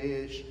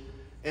UPA-ish.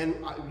 And,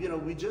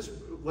 we just,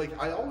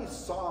 I always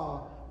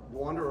saw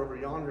Wander Over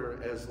Yonder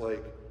as,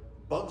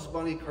 Bugs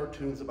Bunny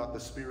cartoons about the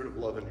spirit of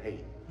love and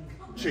hate,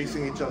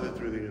 chasing each other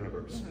through the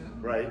universe,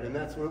 right? And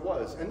that's what it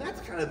was. And that's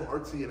kind of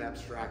artsy and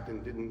abstract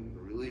and didn't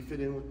really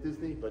fit in with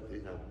Disney, but,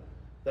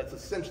 that's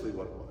essentially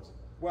what it was.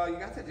 Well, you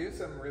got to do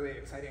some really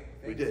exciting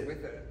things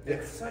with it. Yeah.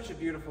 It's such a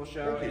beautiful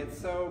show. It's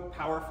so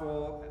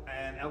powerful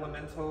and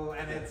elemental,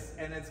 and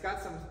it's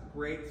got some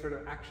great sort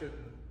of action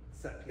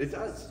set pieces. It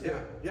does,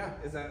 yeah.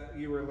 Is that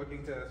you were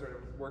looking to sort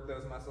of work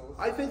those muscles?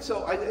 I think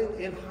so.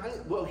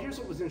 Well, here's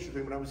what was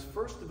interesting. When I was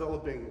first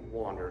developing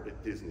Wander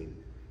at Disney,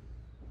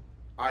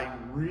 I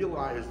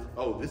realized,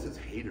 this is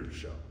Hader's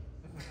show,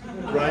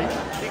 right?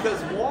 Because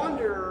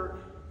Wander,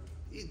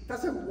 he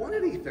doesn't want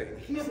anything.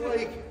 He's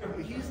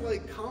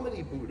like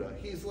comedy Buddha.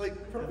 He's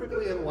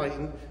perfectly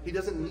enlightened. He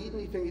doesn't need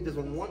anything. He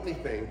doesn't want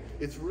anything.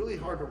 It's really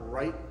hard to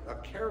write a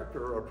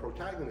character or a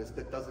protagonist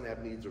that doesn't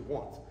have needs or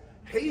wants.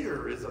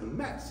 Hader is a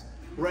mess,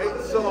 right?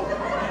 So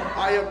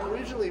I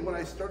originally, when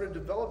I started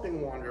developing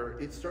Wander,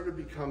 it started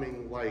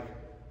becoming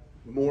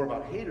more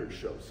about Hader's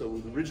show. So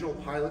the original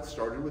pilot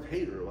started with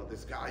Hader, about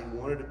this guy who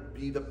wanted to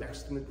be the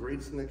best and the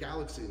greatest in the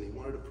galaxy, and he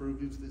wanted to prove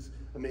he was this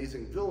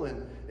amazing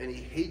villain, and he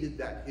hated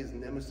that his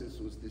nemesis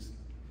was this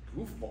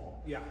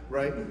goofball. Yeah.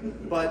 Right?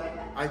 But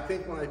I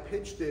think when I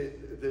pitched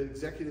it, the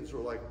executives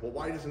were like, well,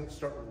 why doesn't it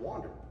start with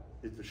Wander?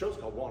 The show's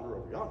called Wander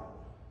Over Yonder,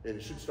 and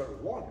it should start with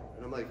Wander.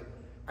 And I'm like,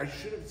 I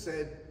should have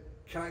said,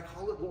 can I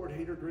call it Lord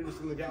Hader Greatest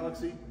in the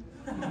Galaxy?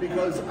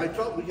 Because I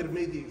felt we could have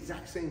made the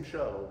exact same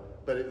show,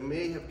 but it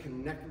may have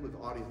connected with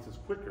audiences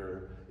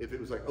quicker if it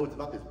was like, it's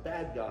about this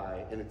bad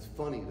guy, and it's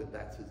funny that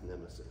that's his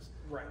nemesis.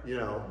 Right.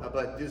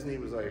 But Disney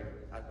was like,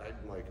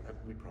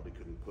 we probably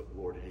couldn't put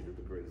Lord Hader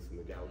the Greatest in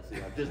the Galaxy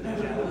on Disney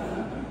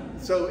Channel.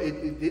 So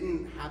it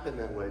didn't happen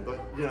that way, but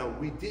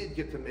we did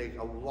get to make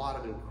a lot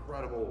of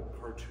incredible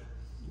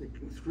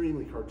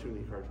extremely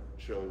cartoony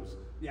shows.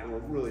 Yeah. And we're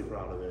really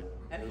proud of it.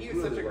 And he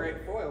was such a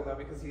great foil though,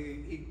 because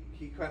he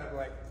kind of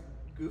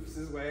goofs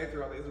his way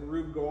through all these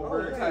Rube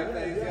Goldberg type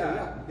things.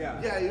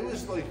 Yeah, it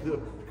was the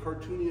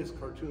cartooniest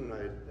cartoon I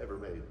had ever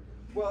made.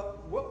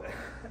 Well,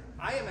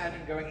 I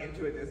imagine going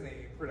into a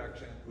Disney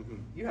production,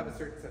 you have a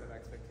certain set of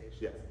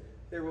expectations. Yes.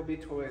 There will be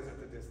toys at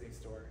the Disney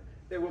store.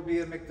 There will be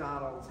a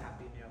McDonald's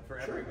Happy Meal for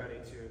everybody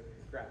to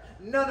grab.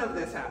 None of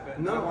this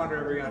happened on Wander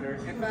Over Yonder.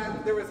 In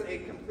fact, there was a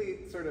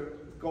complete sort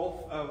of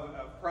gulf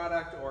of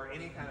product or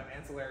any kind of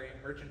ancillary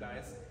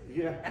merchandise.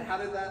 Yeah. And how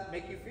did that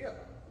make you feel?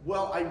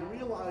 Well, I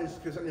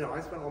realized, because I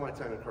spent all my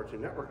time at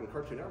Cartoon Network, and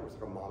Cartoon Network was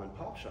like a mom and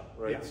pop shop,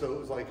 right? Yeah. So it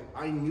was like,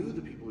 I knew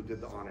the people who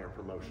did the on-air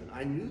promotion.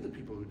 I knew the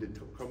people who did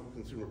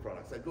consumer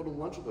products. I'd go to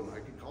lunch with them,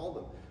 I could call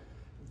them.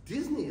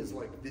 Disney is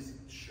like this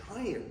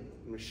giant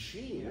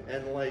machine,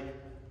 and like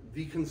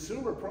the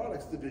consumer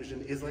products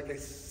division is like a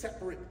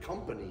separate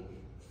company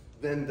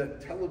than the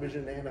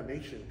television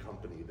animation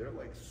company. They're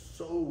like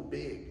so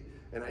big.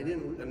 And I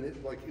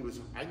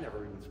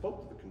never even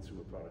spoke to the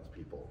consumer products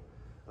people.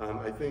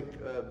 I think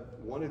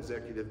one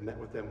executive met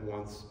with them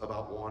once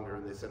about Wander,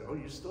 and they said, "Oh,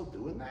 you're still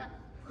doing that?"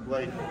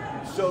 Like,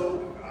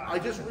 so I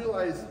just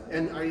realized,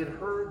 and I had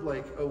heard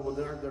like, "Oh, well,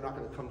 they're not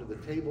going to come to the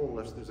table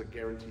unless there's a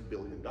guaranteed $1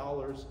 billion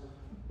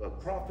of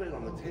profit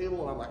on the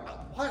table." And I'm like,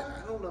 "What?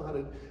 I don't know how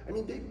to." I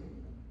mean,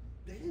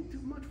 they didn't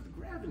do much with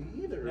Gravity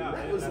either. No, and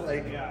that was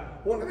like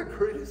one of the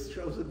greatest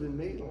shows that have been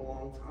made in a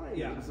long time.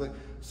 Yeah. It was like,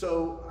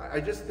 so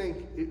I just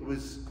think it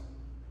was.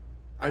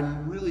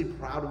 I'm really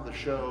proud of the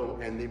show,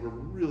 and they were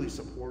really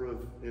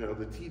supportive. You know,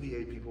 the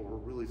TVA people were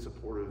really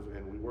supportive,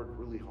 and we worked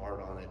really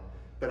hard on it.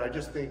 But I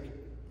just think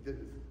that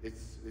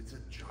it's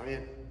a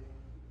giant,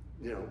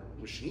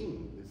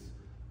 machine. It's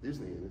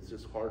Disney, and it's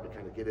just hard to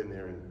kind of get in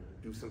there and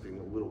do something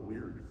a little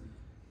weird.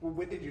 Well,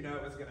 when did you know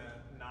it was going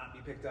to not be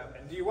picked up?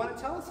 And do you want to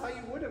tell us how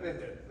you would have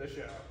ended the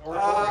show? Or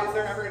is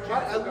there ever a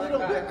chance of going back?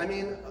 A little bit. I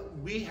mean,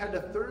 we had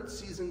a third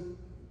season.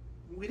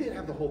 We didn't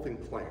have the whole thing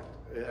planned.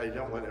 I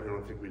don't want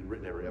everyone to think we'd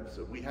written every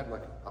episode. We had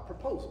like a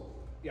proposal.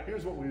 Yeah.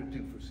 Here's what we would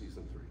do for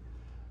season 3.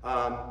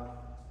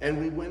 And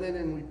we went in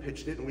and we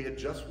pitched it, and we had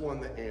just won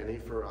the Annie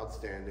for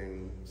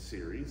Outstanding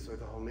Series. So I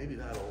thought, oh, maybe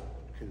that'll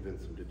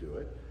convince them to do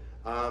it.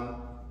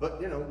 But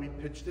we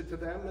pitched it to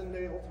them, and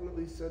they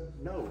ultimately said,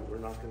 no, we're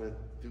not going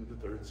to do the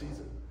third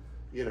season.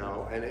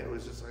 And it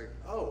was just like,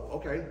 oh,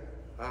 okay,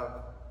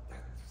 that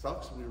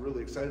sucks. We were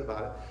really excited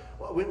about it.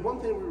 Well,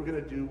 one thing we were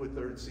going to do with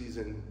third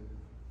season,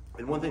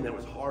 and one thing that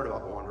was hard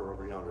about Wander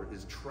Over Yonder,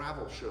 is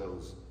travel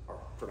shows are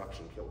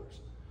production killers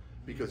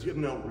because you have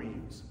no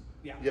reuse.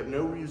 Yeah. You have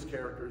no reuse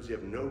characters. You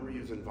have no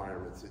reuse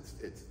environments.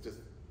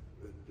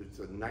 It's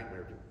a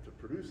nightmare to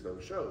produce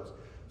those shows.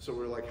 So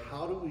we're like,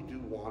 how do we do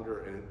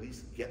Wander and at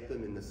least get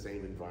them in the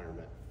same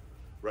environment,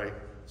 right?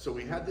 So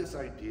we had this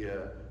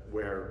idea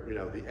where,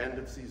 the end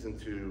of season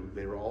 2,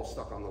 they were all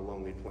stuck on the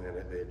Lonely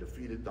Planet. They had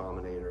defeated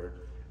Dominator,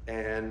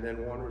 and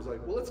then Wander was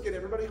like, well, let's get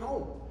everybody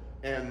home.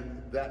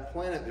 And that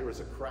planet, there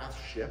was a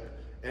crashed ship,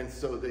 and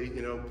so they,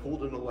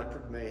 pulled an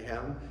Electric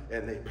Mayhem,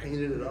 and they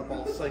painted it up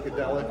all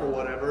psychedelic or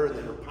whatever, and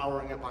they were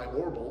powering it by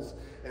orbals,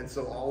 and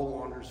so all of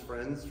Wander's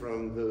friends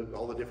from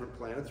all the different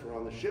planets were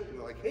on the ship, and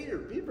they're like, hey, you're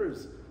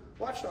beepers,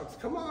 watchdogs,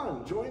 come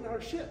on, join our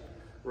ship,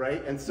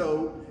 right? And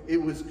so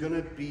it was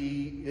gonna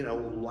be,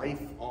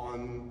 life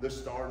on the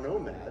Star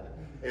Nomad,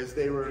 as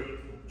they were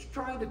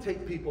trying to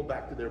take people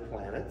back to their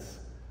planets.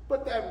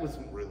 But that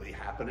wasn't really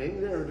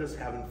happening. They were just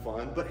having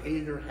fun. But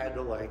Hader had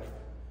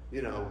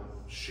to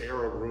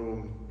share a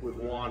room with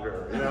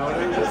Wander. And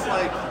it was just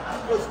like,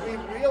 because we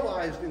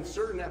realized in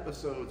certain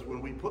episodes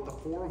when we put the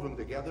 4 of them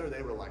together,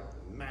 they were like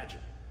magic.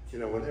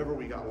 Whenever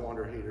we got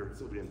Wander, Hader,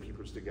 Sylvia, and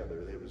Peepers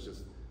together, it was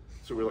just,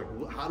 so we were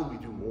like, how do we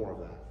do more of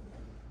that?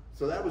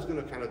 So that was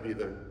going to kind of be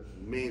the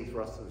main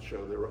thrust of the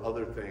show. There were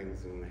other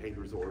things in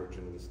Hader's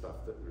origin and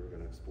stuff that we were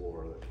going to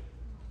explore.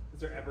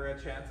 Is there ever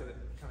a chance of it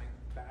coming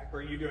back? Or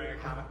are you doing a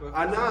comic book?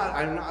 I'm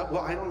not.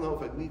 Well, I don't know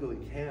if I legally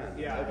can.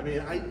 Yeah. I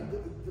mean,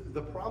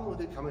 the problem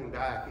with it coming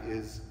back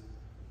is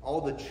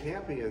all the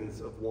champions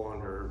of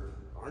Wander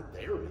aren't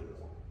there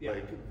anymore. Yeah.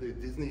 Like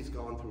Disney's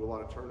gone through a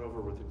lot of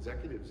turnover with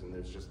executives, and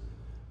there's just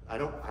I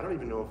don't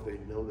even know if they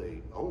know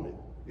they own it.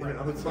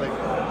 It's like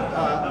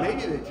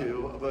maybe they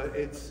do, but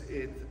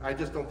I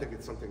just don't think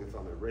it's something that's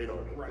on their radar.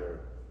 Right.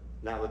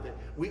 Now that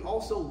we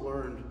also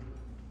learned.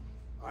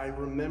 I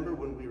remember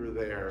when we were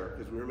there,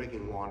 because we were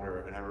making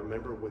Wander, and I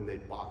remember when they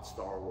bought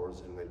Star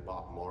Wars and they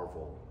bought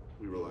Marvel,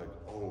 we were like,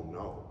 oh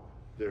no,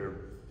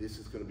 this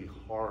is going to be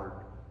hard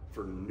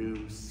for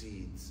new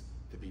seeds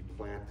to be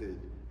planted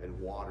and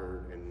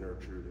watered and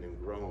nurtured and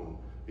grown,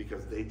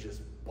 because they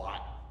just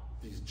bought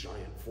these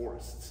giant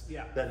forests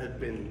that had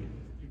been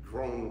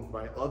grown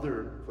by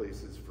other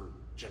places for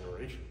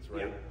generations,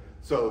 right? Yeah.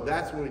 So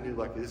that's when we knew,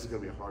 like, this is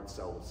going to be a hard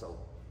sell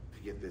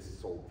to get this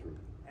sold through.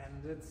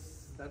 And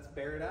that's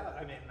bear it out.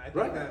 I mean, I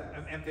think that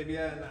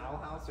Amphibia and Owl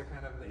House are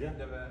kind of the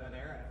end of an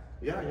era.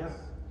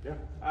 Yeah.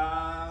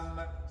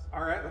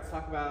 All right, let's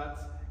talk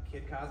about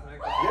Kid Cosmic.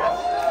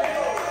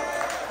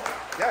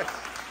 Yes.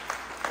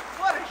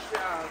 What a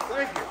show!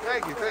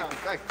 Thank you.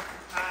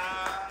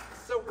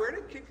 So where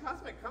did Kid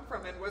Cosmic come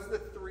from? And was the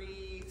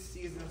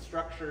 3-season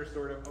structure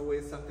sort of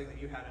always something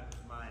that you had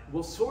in mind?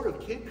 Well, sort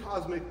of. Kid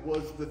Cosmic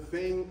was the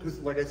thing, because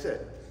like I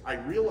said, I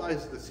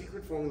realized the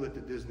secret formula to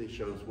Disney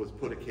shows was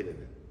put a kid in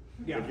it.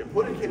 Yeah. If you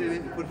put a kid in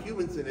it, you put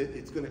humans in it,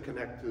 it's going to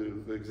connect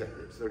to the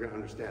executives. They're going to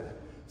understand it.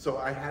 So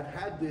I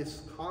had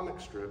this comic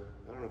strip,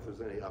 I don't know if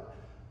there's any up,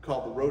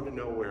 called The Road to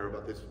Nowhere,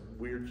 about this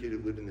weird kid who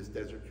lived in this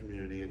desert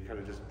community and kind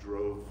of just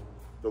drove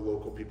the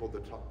local people to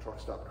truck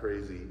stop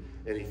crazy.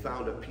 And he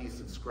found a piece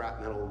of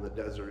scrap metal in the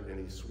desert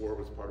and he swore it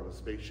was part of a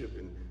spaceship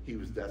and he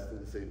was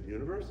destined to save the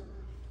universe.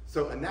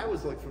 So, and that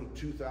was like from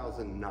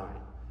 2009.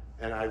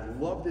 And I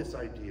loved this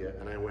idea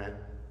and I went,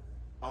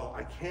 oh,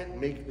 I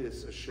can't make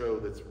this a show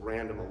that's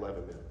random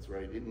 11 minutes,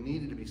 right? It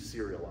needed to be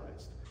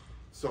serialized.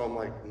 So I'm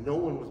like, no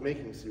one was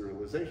making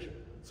serialization.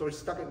 So I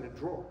stuck it in a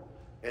drawer.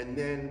 And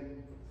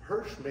then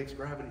Hirsch makes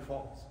Gravity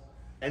Falls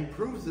and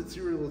proves that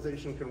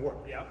serialization can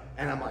work. Yep.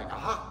 And I'm like,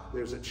 aha,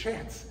 there's a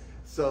chance.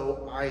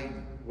 So I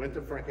went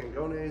to Frank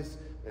Angones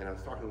and I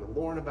was talking to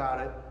Lauren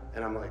about it.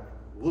 And I'm like,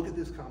 look at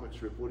this comic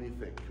strip, what do you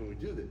think? Can we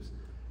do this?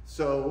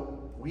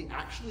 So we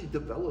actually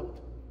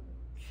developed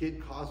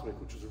Kid Cosmic,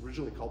 which was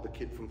originally called The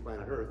Kid from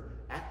Planet Earth,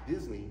 at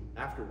Disney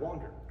after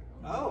Wander.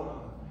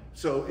 Oh.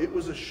 So it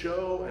was a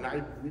show, and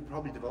we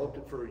probably developed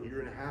it for a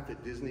year and a half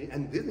at Disney,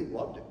 and Disney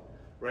loved it,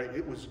 right?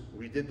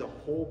 We did the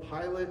whole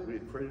pilot, we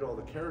had created all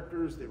the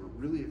characters, they were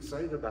really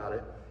excited about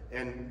it,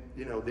 and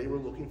they were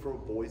looking for a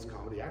boys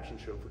comedy action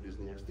show for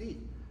Disney XD,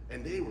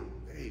 and they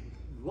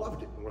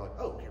loved it, and we're like,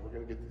 oh, okay, we're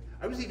gonna get,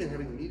 I was even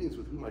having meetings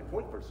with who my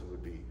point person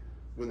would be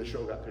when the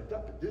show got picked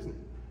up at Disney.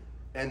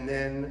 And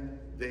then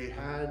they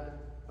had,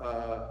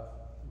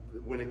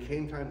 when it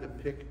came time to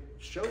pick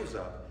shows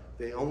up,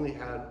 they only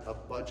had a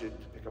budget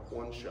to pick up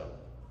one show.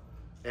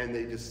 And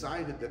they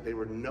decided that they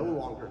were no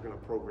longer going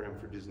to program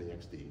for Disney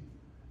XD.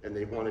 And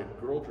they wanted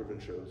girl-driven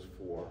shows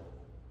for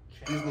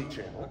Disney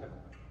Channel. Okay.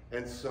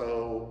 And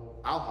so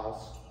Owl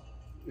House,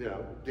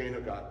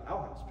 Dana got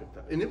Owl House picked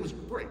up. And it was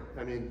great.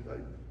 I mean,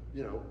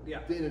 yeah.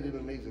 Dana did an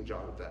amazing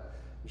job with that.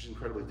 She's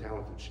incredibly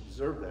talented. She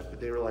deserved that. But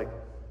they were like,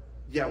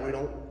 yeah,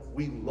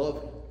 we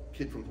love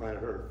Kid from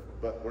Planet Earth,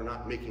 but we're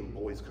not making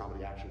boys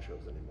comedy action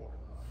shows anymore.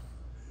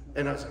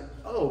 And I was like,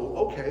 oh,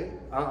 okay,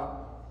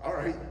 all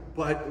right.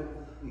 But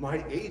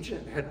my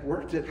agent had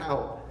worked it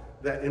out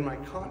that in my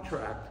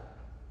contract,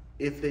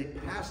 if they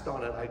passed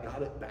on it, I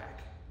got it back.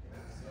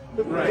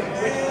 Right?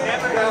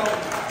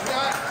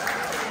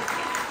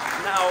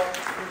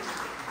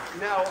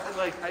 Now,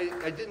 like,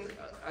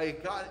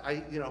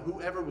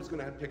 whoever was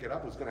going to pick it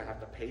up was going to have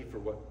to pay for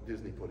what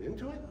Disney put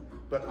into it,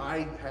 but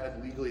I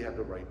legally had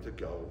the right to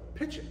go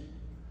pitch it.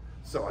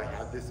 So I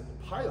had this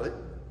pilot,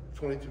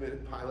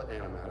 22-minute pilot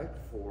animatic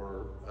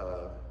for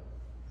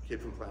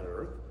Kid from Planet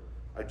Earth.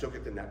 I took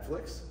it to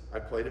Netflix. I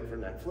played it for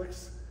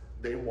Netflix.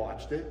 They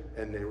watched it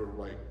and they were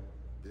like,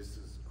 this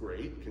is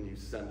great. Can you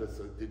send us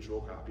a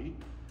digital copy?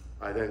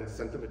 I then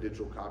sent them a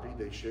digital copy.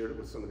 They shared it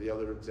with some of the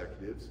other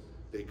executives.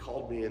 They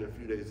called me in a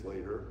few days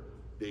later.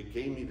 They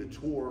gave me the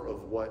tour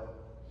of what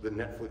the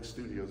Netflix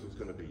studios was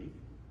going to be.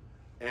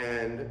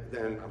 And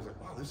then I was like,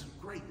 wow, this is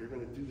great. You're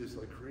going to do this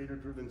like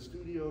creator-driven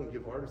studio and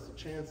give artists a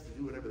chance to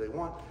do whatever they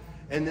want.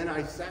 And then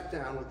I sat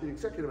down with the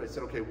executive. I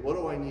said, okay, what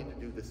do I need to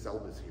do to sell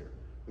this here?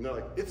 And they're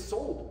like, it's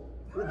sold.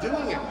 We're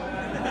doing it.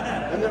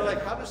 And they're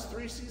like, how does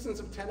 3 seasons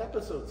of 10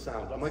 episodes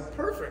sound? I'm like,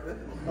 perfect.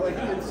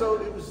 And so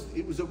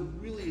it was a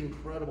really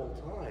incredible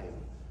time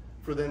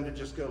for them to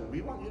just go,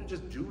 we want you to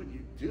just do what you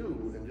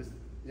do and just,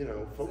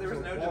 focus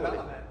on quality. So there was no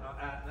development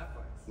at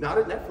Netflix? Not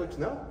at Netflix,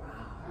 no.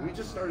 We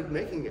just started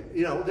making it.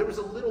 There was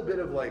a little bit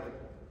of like,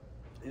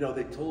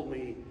 they told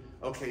me,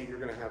 okay, you're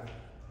going to have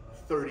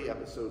 30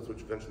 episodes, which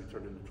eventually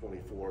turned into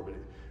 24, but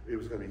it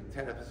was going to be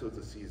 10 episodes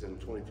a season,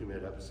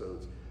 22-minute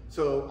episodes.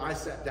 So I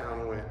sat down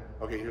and went,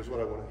 okay, here's what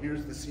I want.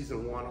 Here's the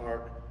season 1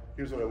 arc.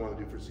 Here's what I want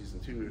to do for season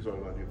 2. Here's what I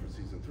want to do for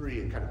season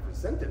 3, and kind of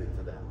presented it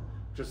to them,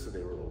 just so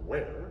they were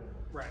aware.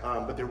 Right.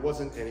 But there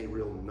wasn't any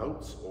real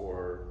notes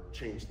or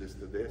change this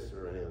to this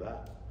or any of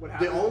that. What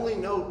the happened? only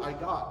note I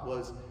got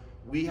was,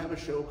 we have a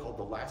show called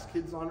The Last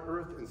Kids on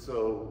Earth, and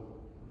so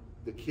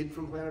the kid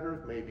from Planet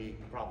Earth may be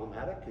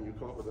problematic. Can you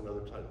come up with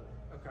another title?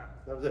 Okay.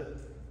 That was it.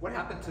 What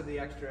happened to the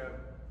extra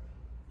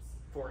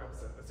 6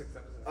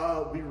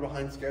 episodes? We were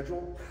behind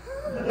schedule.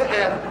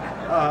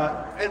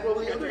 and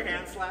well, You got your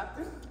hand slapped?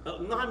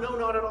 no,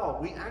 not at all.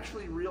 We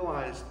actually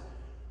realized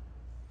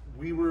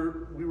we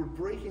were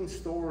breaking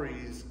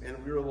stories, and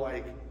we were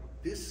like,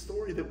 this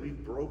story that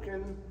we've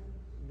broken,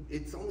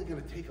 it's only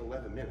going to take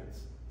 11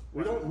 minutes.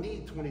 We don't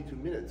need 22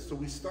 minutes. So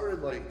we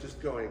started like just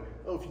going,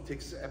 oh, if you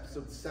take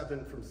episode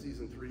 7 from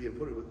season 3 and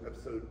put it with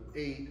episode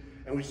 8,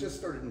 and we just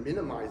started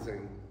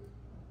minimizing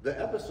the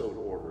episode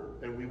order.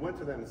 And we went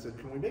to them and said,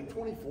 can we make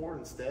 24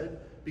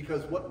 instead?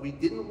 Because what we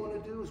didn't want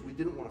to do is we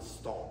didn't want to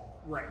stall.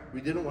 Right.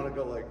 We didn't want to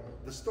go like,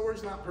 the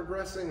story's not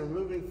progressing or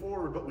moving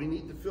forward, but we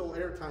need to fill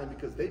airtime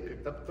because they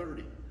picked up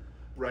 30,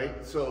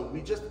 right? So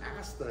we just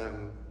asked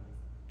them,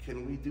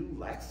 can we do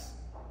less?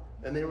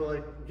 And they were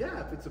like, yeah,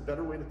 if it's a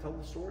better way to tell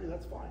the story,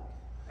 that's fine.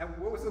 And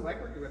what was it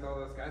like working with all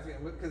those guys?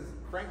 Because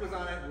Frank was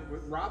on it,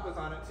 Rob was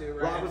on it too,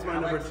 right? Rob was my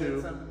Alex number 2.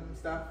 did some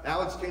stuff.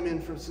 Alex came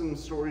in for some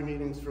story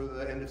meetings for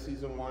the end of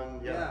season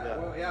 1.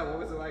 Well, what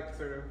was it like,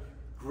 sort of?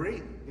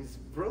 Great. He's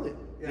brilliant.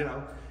 Yeah. You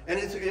know, and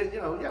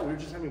we were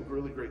just having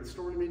really great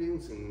story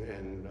meetings,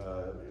 and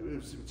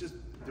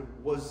it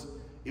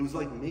was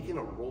like making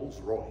a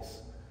Rolls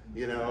Royce.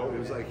 You know, it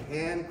was like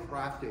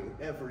handcrafting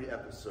every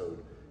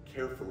episode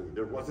carefully.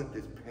 There wasn't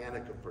this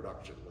panic of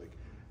production. Like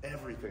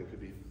everything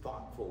could be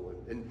thoughtful,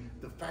 and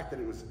the fact that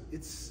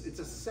it's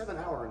a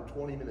 7-hour and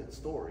 20-minute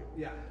story.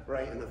 Yeah.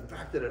 Right, and the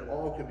fact that it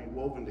all can be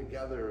woven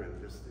together,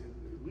 and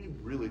we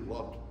really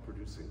loved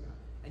producing that.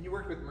 And you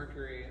worked with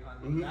Mercury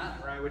on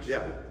that, right? Which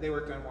they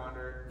worked on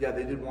Wander. Yeah,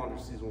 they did Wander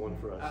season 1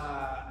 for us.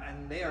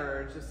 And they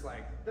are just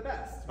like the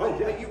best.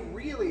 But you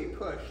really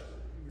pushed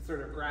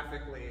sort of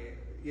graphically,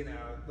 you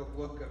know, the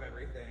look of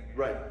everything.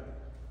 Right.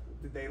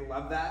 Did they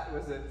love that?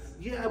 Was it?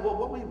 Yeah. Well,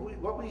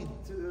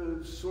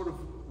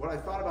 what I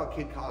thought about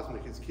Kid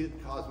Cosmic is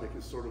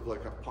sort of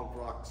like a punk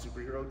rock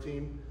superhero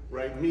team,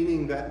 right?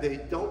 Meaning that they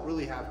don't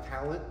really have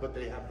talent, but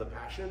they have the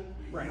passion.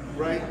 Right.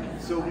 Right.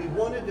 So we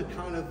wanted to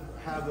kind of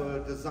have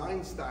a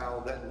design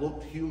style that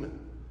looked human,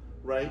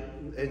 right?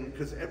 And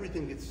because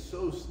everything gets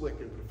so slick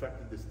and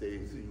perfected these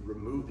days, you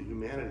remove the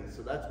humanity.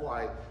 So that's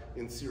why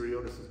in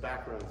Siriotis'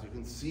 backgrounds, you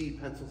can see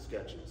pencil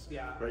sketches,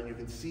 right? You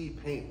can see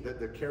paint, that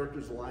the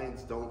characters'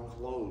 lines don't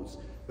close.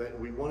 That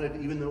we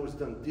wanted, even though it was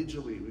done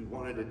digitally, we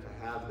wanted it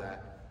to have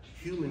that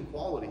human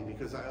quality,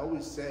 because I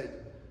always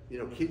said, you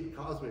know, Kid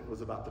Cosmic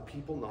was about the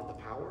people, not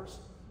the powers.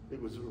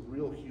 It was a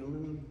real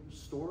human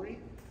story.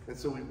 And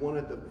so we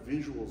wanted the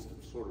visuals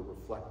to sort of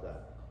reflect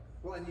that.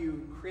 Well, and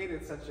you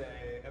created such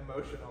a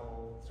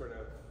emotional sort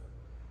of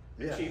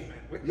achievement.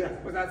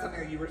 Was that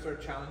something that you were sort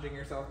of challenging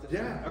yourself to do?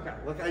 Yeah. Okay.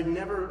 Like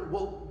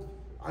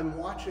I'm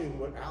watching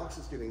what Alex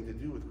is getting to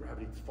do with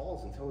Gravity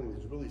Falls and telling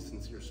these really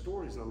sincere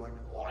stories, and I'm like,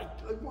 oh, I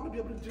want to be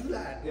able to do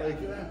that. Yeah. Like,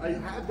 I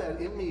have that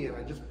in me, and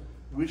I just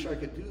wish I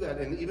could do that.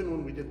 And even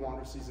when we did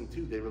Wander season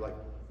 2, they were like,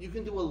 you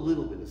can do a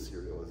little bit of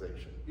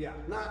serialization. Yeah.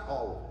 Not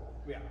all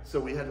of it. Yeah. So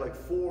we had like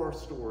 4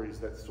 stories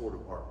that sort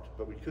of arced,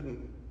 but we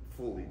couldn't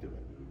fully do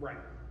it. Right.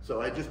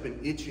 So I'd just been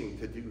itching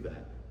to do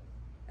that.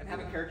 And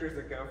having characters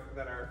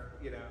that are,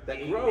 you know,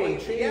 that grow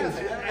and change,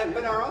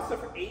 but are also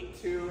from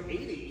 8 to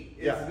 80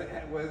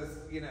 was,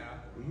 you know,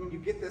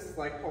 you get this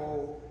like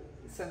whole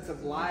sense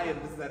of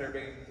lives that are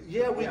being.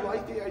 Yeah, we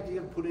like the idea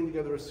of putting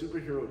together a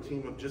superhero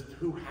team of just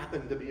who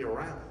happened to be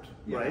around,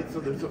 right? So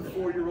there's a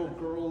 4-year-old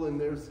girl, and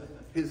there's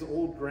his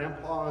old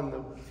grandpa, and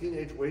the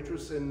teenage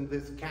waitress, and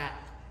this cat.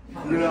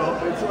 You know,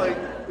 it's like,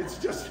 it's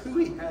just who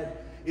he had.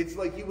 It's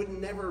like you would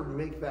never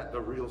make that the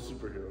real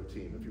superhero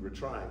team if you were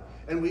trying.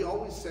 And we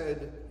always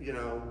said, you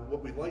know,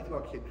 what we liked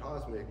about Kid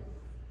Cosmic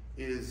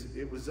is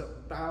it was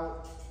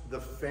about the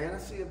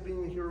fantasy of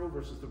being a hero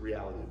versus the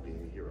reality of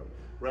being a hero,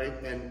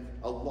 right? And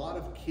a lot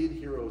of kid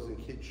heroes and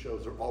kid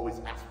shows are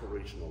always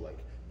aspirational, like,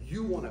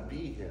 you want to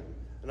be him.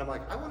 And I'm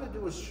like, I want to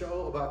do a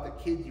show about the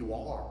kid you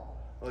are.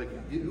 Like,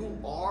 you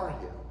are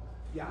him.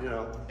 Yeah. You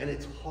know, and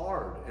it's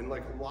hard. And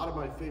like a lot of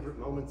my favorite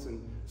moments in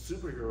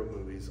superhero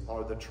movies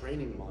are the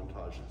training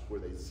montages where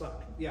they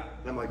suck. Yeah.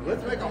 And I'm like,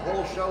 let's make a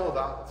whole show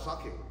about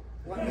sucking.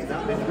 Well, he's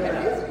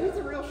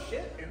a real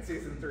shit in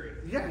season 3.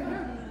 Yeah.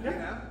 You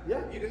know?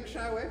 Yeah. You didn't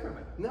shy away from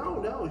it.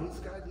 No, he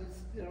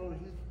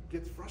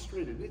gets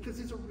frustrated because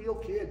he's a real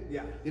kid.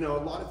 Yeah. You know,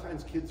 a lot of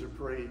times kids are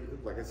preyed,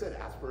 like I said,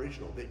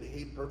 aspirational. They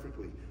behave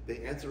perfectly. They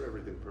answer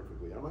everything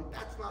perfectly. And I'm like,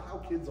 that's not how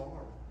kids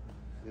are.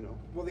 You know?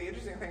 Well, the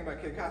interesting thing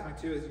about Kid Cosmic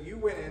too is you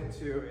went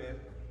into it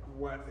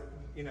what,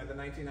 you know, the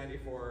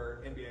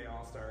 1994 NBA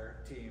All-Star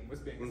team was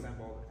being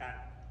assembled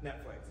at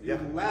Netflix. You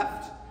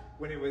left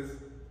when it was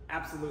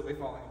absolutely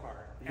falling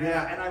apart. And,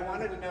 and I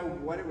wanted to know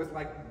what it was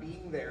like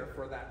being there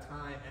for that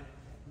time, and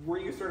were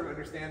you sort of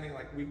understanding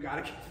like we've got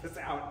to get this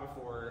out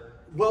before?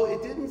 Well,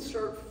 it didn't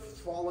start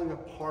falling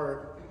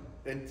apart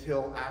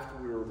until after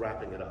we were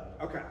wrapping it up.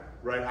 Okay.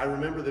 Right. I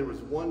remember there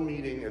was one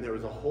meeting and there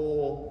was a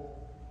whole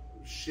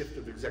shift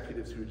of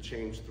executives who had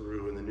changed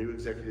through, and the new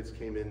executives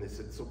came in. They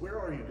said, so where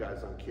are you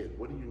guys on Kid?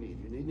 What do you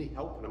need? You need any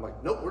help? And I'm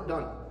like, nope, we're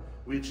done.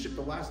 We had shipped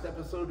the last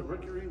episode to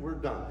Mercury, we're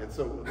done. And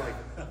so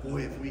like,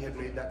 boy, if we had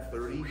made that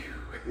 30,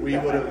 we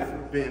would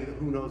have been,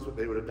 who knows what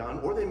they would have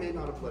done, or they may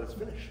not have let us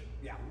finish.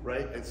 Yeah.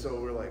 Right? And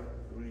so we're like,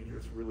 we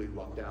just really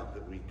lucked out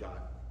that we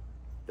got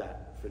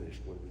that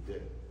finished when we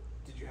did.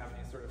 Did you have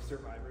any sort of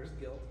survivor's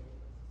guilt?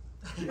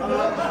 No,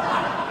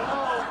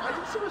 I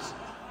just sort of,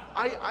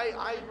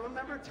 I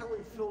remember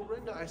telling Phil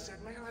Rinda, I said,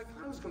 man, I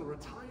thought I was going to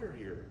retire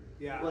here.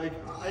 Yeah. Like,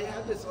 I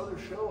had this other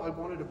show I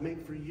wanted to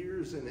make for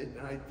years, and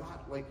I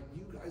thought, like,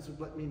 you guys would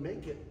let me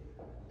make it.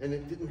 And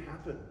it didn't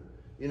happen.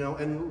 You know,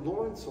 and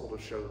Lauren sold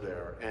a show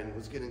there and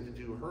was getting to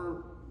do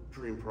her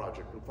dream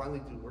project and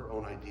finally do her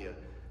own idea.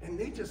 And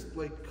they just,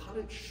 like, cut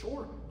it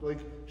short. Like,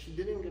 she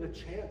didn't even get a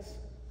chance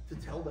to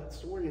tell that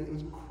story. And it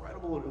was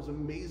incredible. It was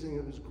amazing.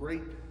 It was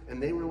great.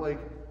 And they were like,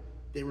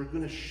 they were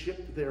going to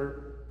ship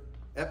their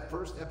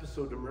first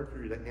episode to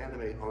Mercury to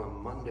animate on a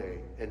Monday,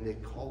 and they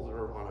called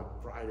her on a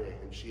Friday,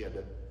 and she had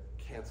to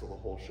cancel the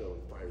whole show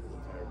and fire the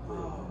entire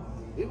crew.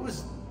 It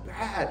was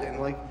bad, and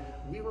like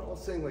we were all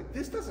saying, like,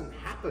 this doesn't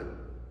happen.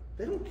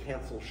 They don't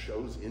cancel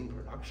shows in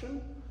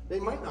production. They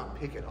might not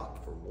pick it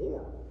up for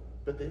more,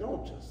 but they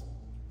don't just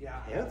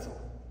cancel.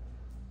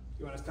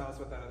 You want to tell us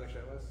what that other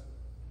show was?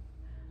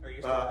 Or are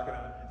you still working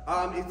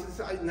on it? It's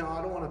just, no,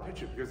 I don't want to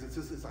pitch it because it's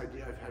just this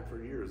idea I've had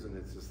for years, and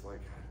it's just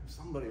like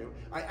somebody.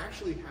 I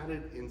actually had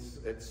it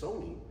at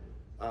Sony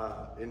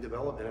in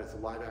development as a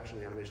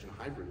live-action animation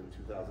hybrid in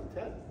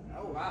 2010.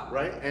 Oh wow!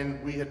 Right,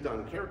 and we had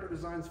done character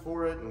designs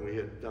for it, and we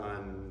had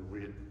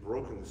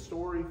broken the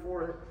story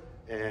for it,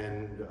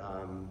 and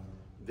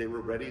they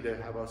were ready to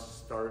have us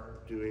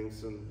start doing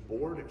some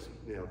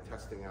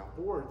testing out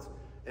boards.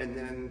 And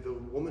then the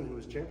woman who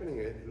was championing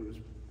it, who was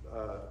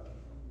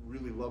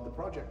really loved the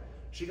project,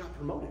 she got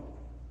promoted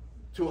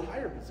to a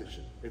higher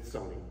position at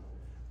Sony.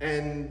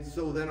 And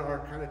so then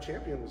our kind of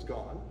champion was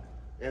gone,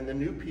 and the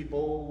new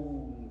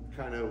people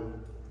kind of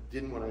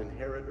didn't want to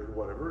inherit or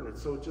whatever, and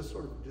so it just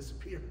sort of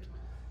disappeared.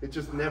 It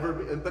just never,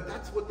 but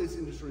that's what this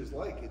industry is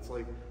like. It's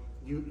like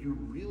you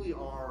really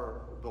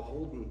are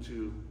beholden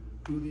to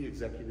who the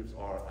executives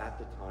are at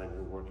the time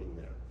you're working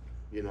there.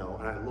 You know,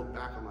 and I look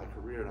back on my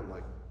career and I'm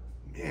like,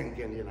 man,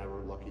 Gendy and I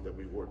were lucky that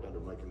we worked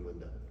under Mike and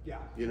Linda. Yeah.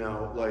 You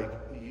know, like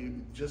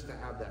you just to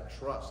have that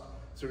trust.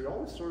 So you're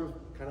always sort of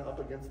kind of up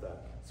against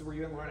that. So were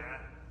you and Lauren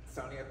at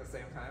Sony at the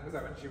same time? Was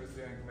that when she was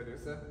doing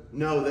Medusa?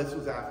 No, this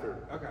was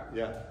after. Okay.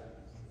 Yeah.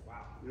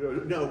 Wow.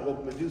 No,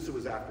 well, Medusa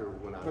was after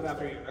when I was. But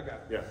after there. you, okay.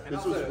 Yeah. And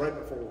this also was right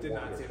before. Did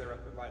not see the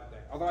light day.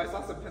 Although I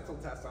saw some pencil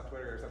tests on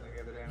Twitter or something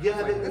the other day. And Yeah,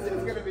 I was like, this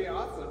is going to be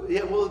awesome.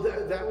 Yeah, well,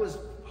 that was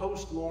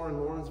post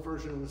Lauren's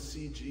version was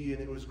CG, and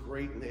it was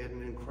great, and they had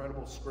an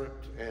incredible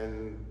script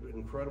and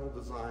incredible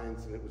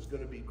designs, and it was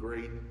going to be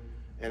great.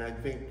 And I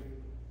think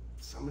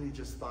somebody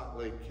just thought,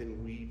 like,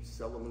 can we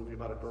sell a movie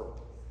about a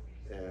girl?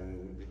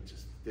 And it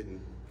just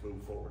didn't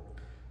move forward.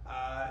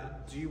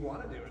 Do you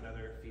want to do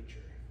another feature?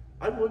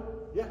 I would,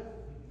 yeah.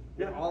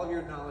 With all of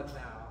your knowledge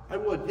now. I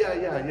would,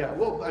 yeah.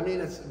 Well, I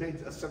mean, it's made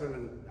a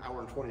 7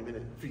 hour and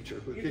 20-minute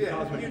feature with Kid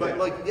Cosmic, but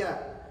like, yeah.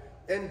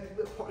 And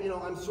you know,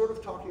 I'm sort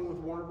of talking with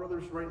Warner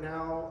Brothers right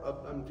now.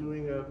 I'm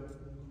doing a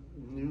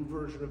new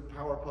version of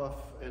Powerpuff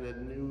and a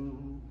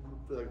new,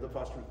 the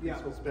Foster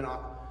Preschool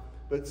spin-off.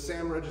 But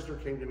Sam Register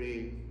came to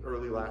me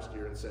early last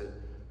year and said,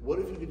 what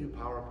if you could do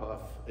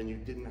Powerpuff and you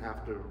didn't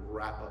have to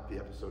wrap up the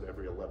episode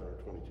every 11 or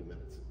 22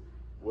 minutes?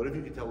 What if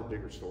you could tell a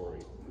bigger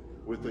story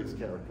with these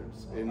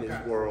characters in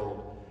this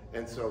world?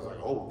 And so I was like,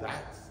 oh,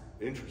 that's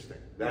interesting.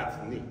 That's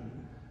neat.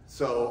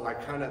 So I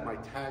kind of, my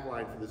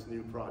tagline for this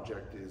new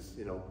project is,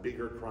 you know,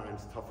 bigger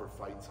crimes, tougher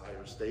fights,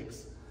 higher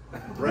stakes,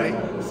 right?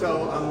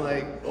 So I'm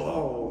like,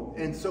 oh,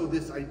 and so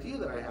this idea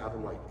that I have,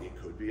 I'm like, it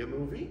could be a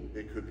movie,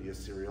 it could be a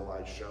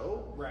serialized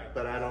show, right?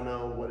 But I don't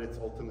know what it's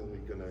ultimately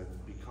gonna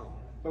become.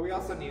 But we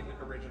also need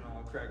original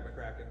Craig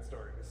McCracken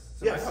stories.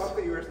 So Yes. I hope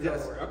that you are still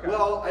there. Okay.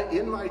 Well,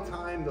 in my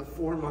time, the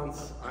 4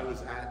 months I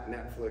was at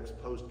Netflix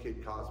post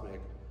Kid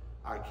Cosmic,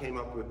 I came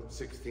up with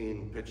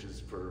 16 pitches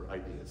for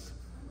ideas.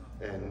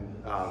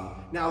 And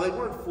now they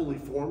weren't fully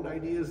formed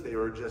ideas. They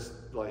were just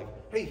like,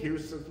 hey,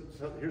 here's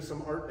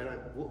some art and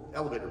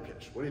elevator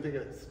pitch. What do you think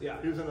of this?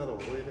 Yeah. Here's another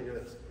one. What do you think of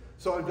this?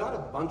 So I've got a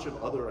bunch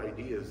of other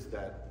ideas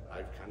that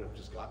I've kind of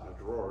just got in a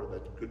drawer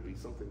that could be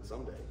something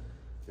someday.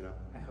 You know.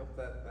 I hope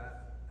that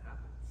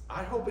happens.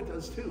 I hope it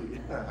does too.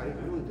 Yeah, I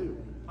really do.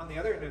 On the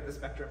other end of the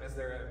spectrum, is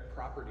there a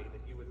property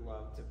that you would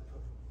love to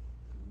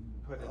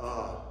put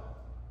into?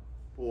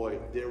 Boy,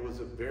 there was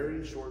a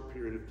very short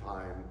period of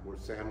time where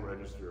Sam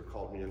Register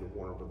called me into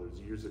Warner Brothers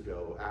years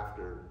ago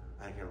after,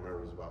 I can't remember,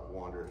 it was about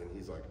Wander, and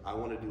he's like, I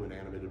want to do an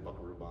animated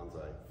Buckaroo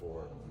Banzai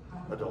for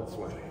Adult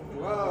Swim.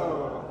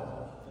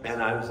 Whoa!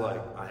 And I was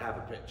like, I have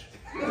a pitch,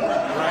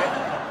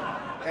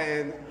 right?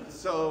 And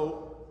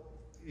so,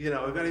 you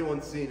know, if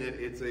anyone's seen it,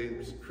 it's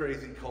a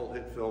crazy cult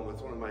hit film.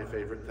 It's one of my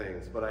favorite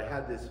things. But I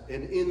had this,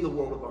 and in the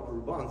world of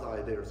Buckaroo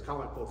Banzai, there's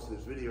comic books,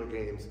 there's video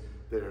games,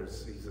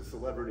 he's a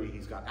celebrity,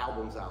 he's got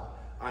albums out.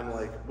 I'm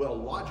like, well,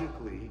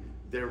 logically,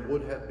 there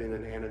would have been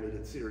an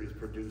animated series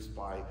produced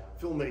by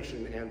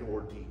Filmation and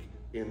or Deke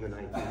in the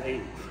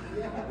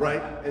 1980s,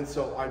 right? And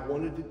so I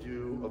wanted to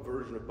do a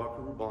version of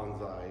Buckaroo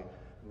Banzai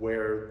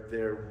where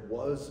there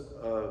was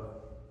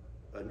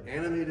an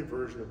animated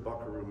version of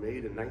Buckaroo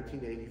made in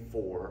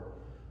 1984,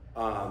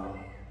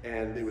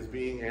 and it was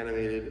being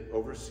animated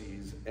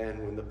overseas, and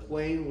when the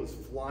plane was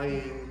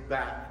flying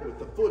back with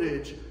the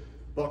footage,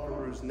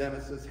 Buckaroo's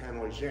nemesis,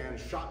 Hanoi Jan,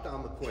 shot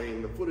down the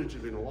plane. The footage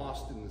had been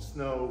lost in the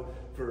snow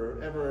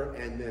forever,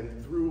 and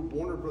then through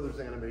Warner Brothers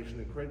Animation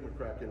and Craig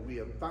McCracken, we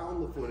have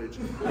found the footage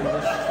and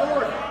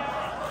restored it.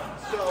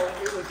 So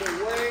it was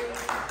a way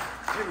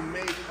to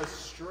make a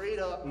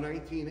straight-up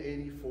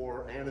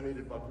 1984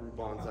 animated Buckaroo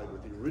Banzai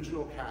with the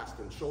original cast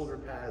and shoulder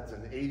pads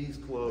and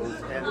 80s clothes,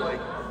 and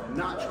like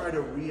not try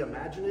to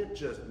reimagine it,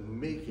 just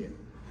make it.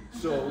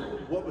 So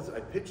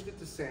I pitched it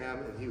to Sam,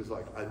 and he was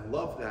like, I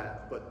love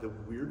that, but the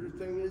weirder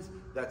thing is,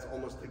 that's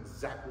almost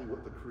exactly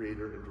what the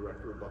creator and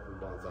director of Buckaroo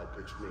Banzai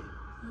pitched me.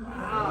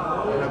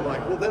 Wow. And I'm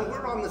like, well, then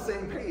we're on the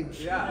same page.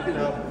 Yeah. You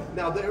know,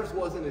 now theirs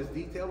wasn't as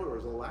detailed or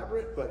as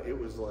elaborate, but it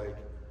was like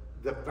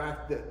the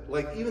fact that,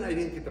 like, even I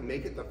didn't get to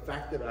make it, the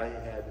fact that I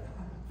had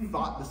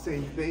thought the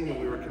same thing and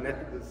we were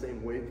connected to the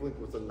same wavelength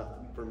was enough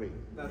for me.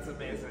 That's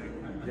amazing.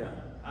 Yeah.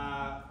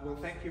 Well,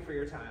 thank you for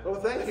your time. Oh,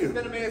 thank you. It's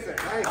been amazing.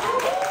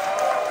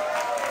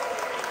 Thanks.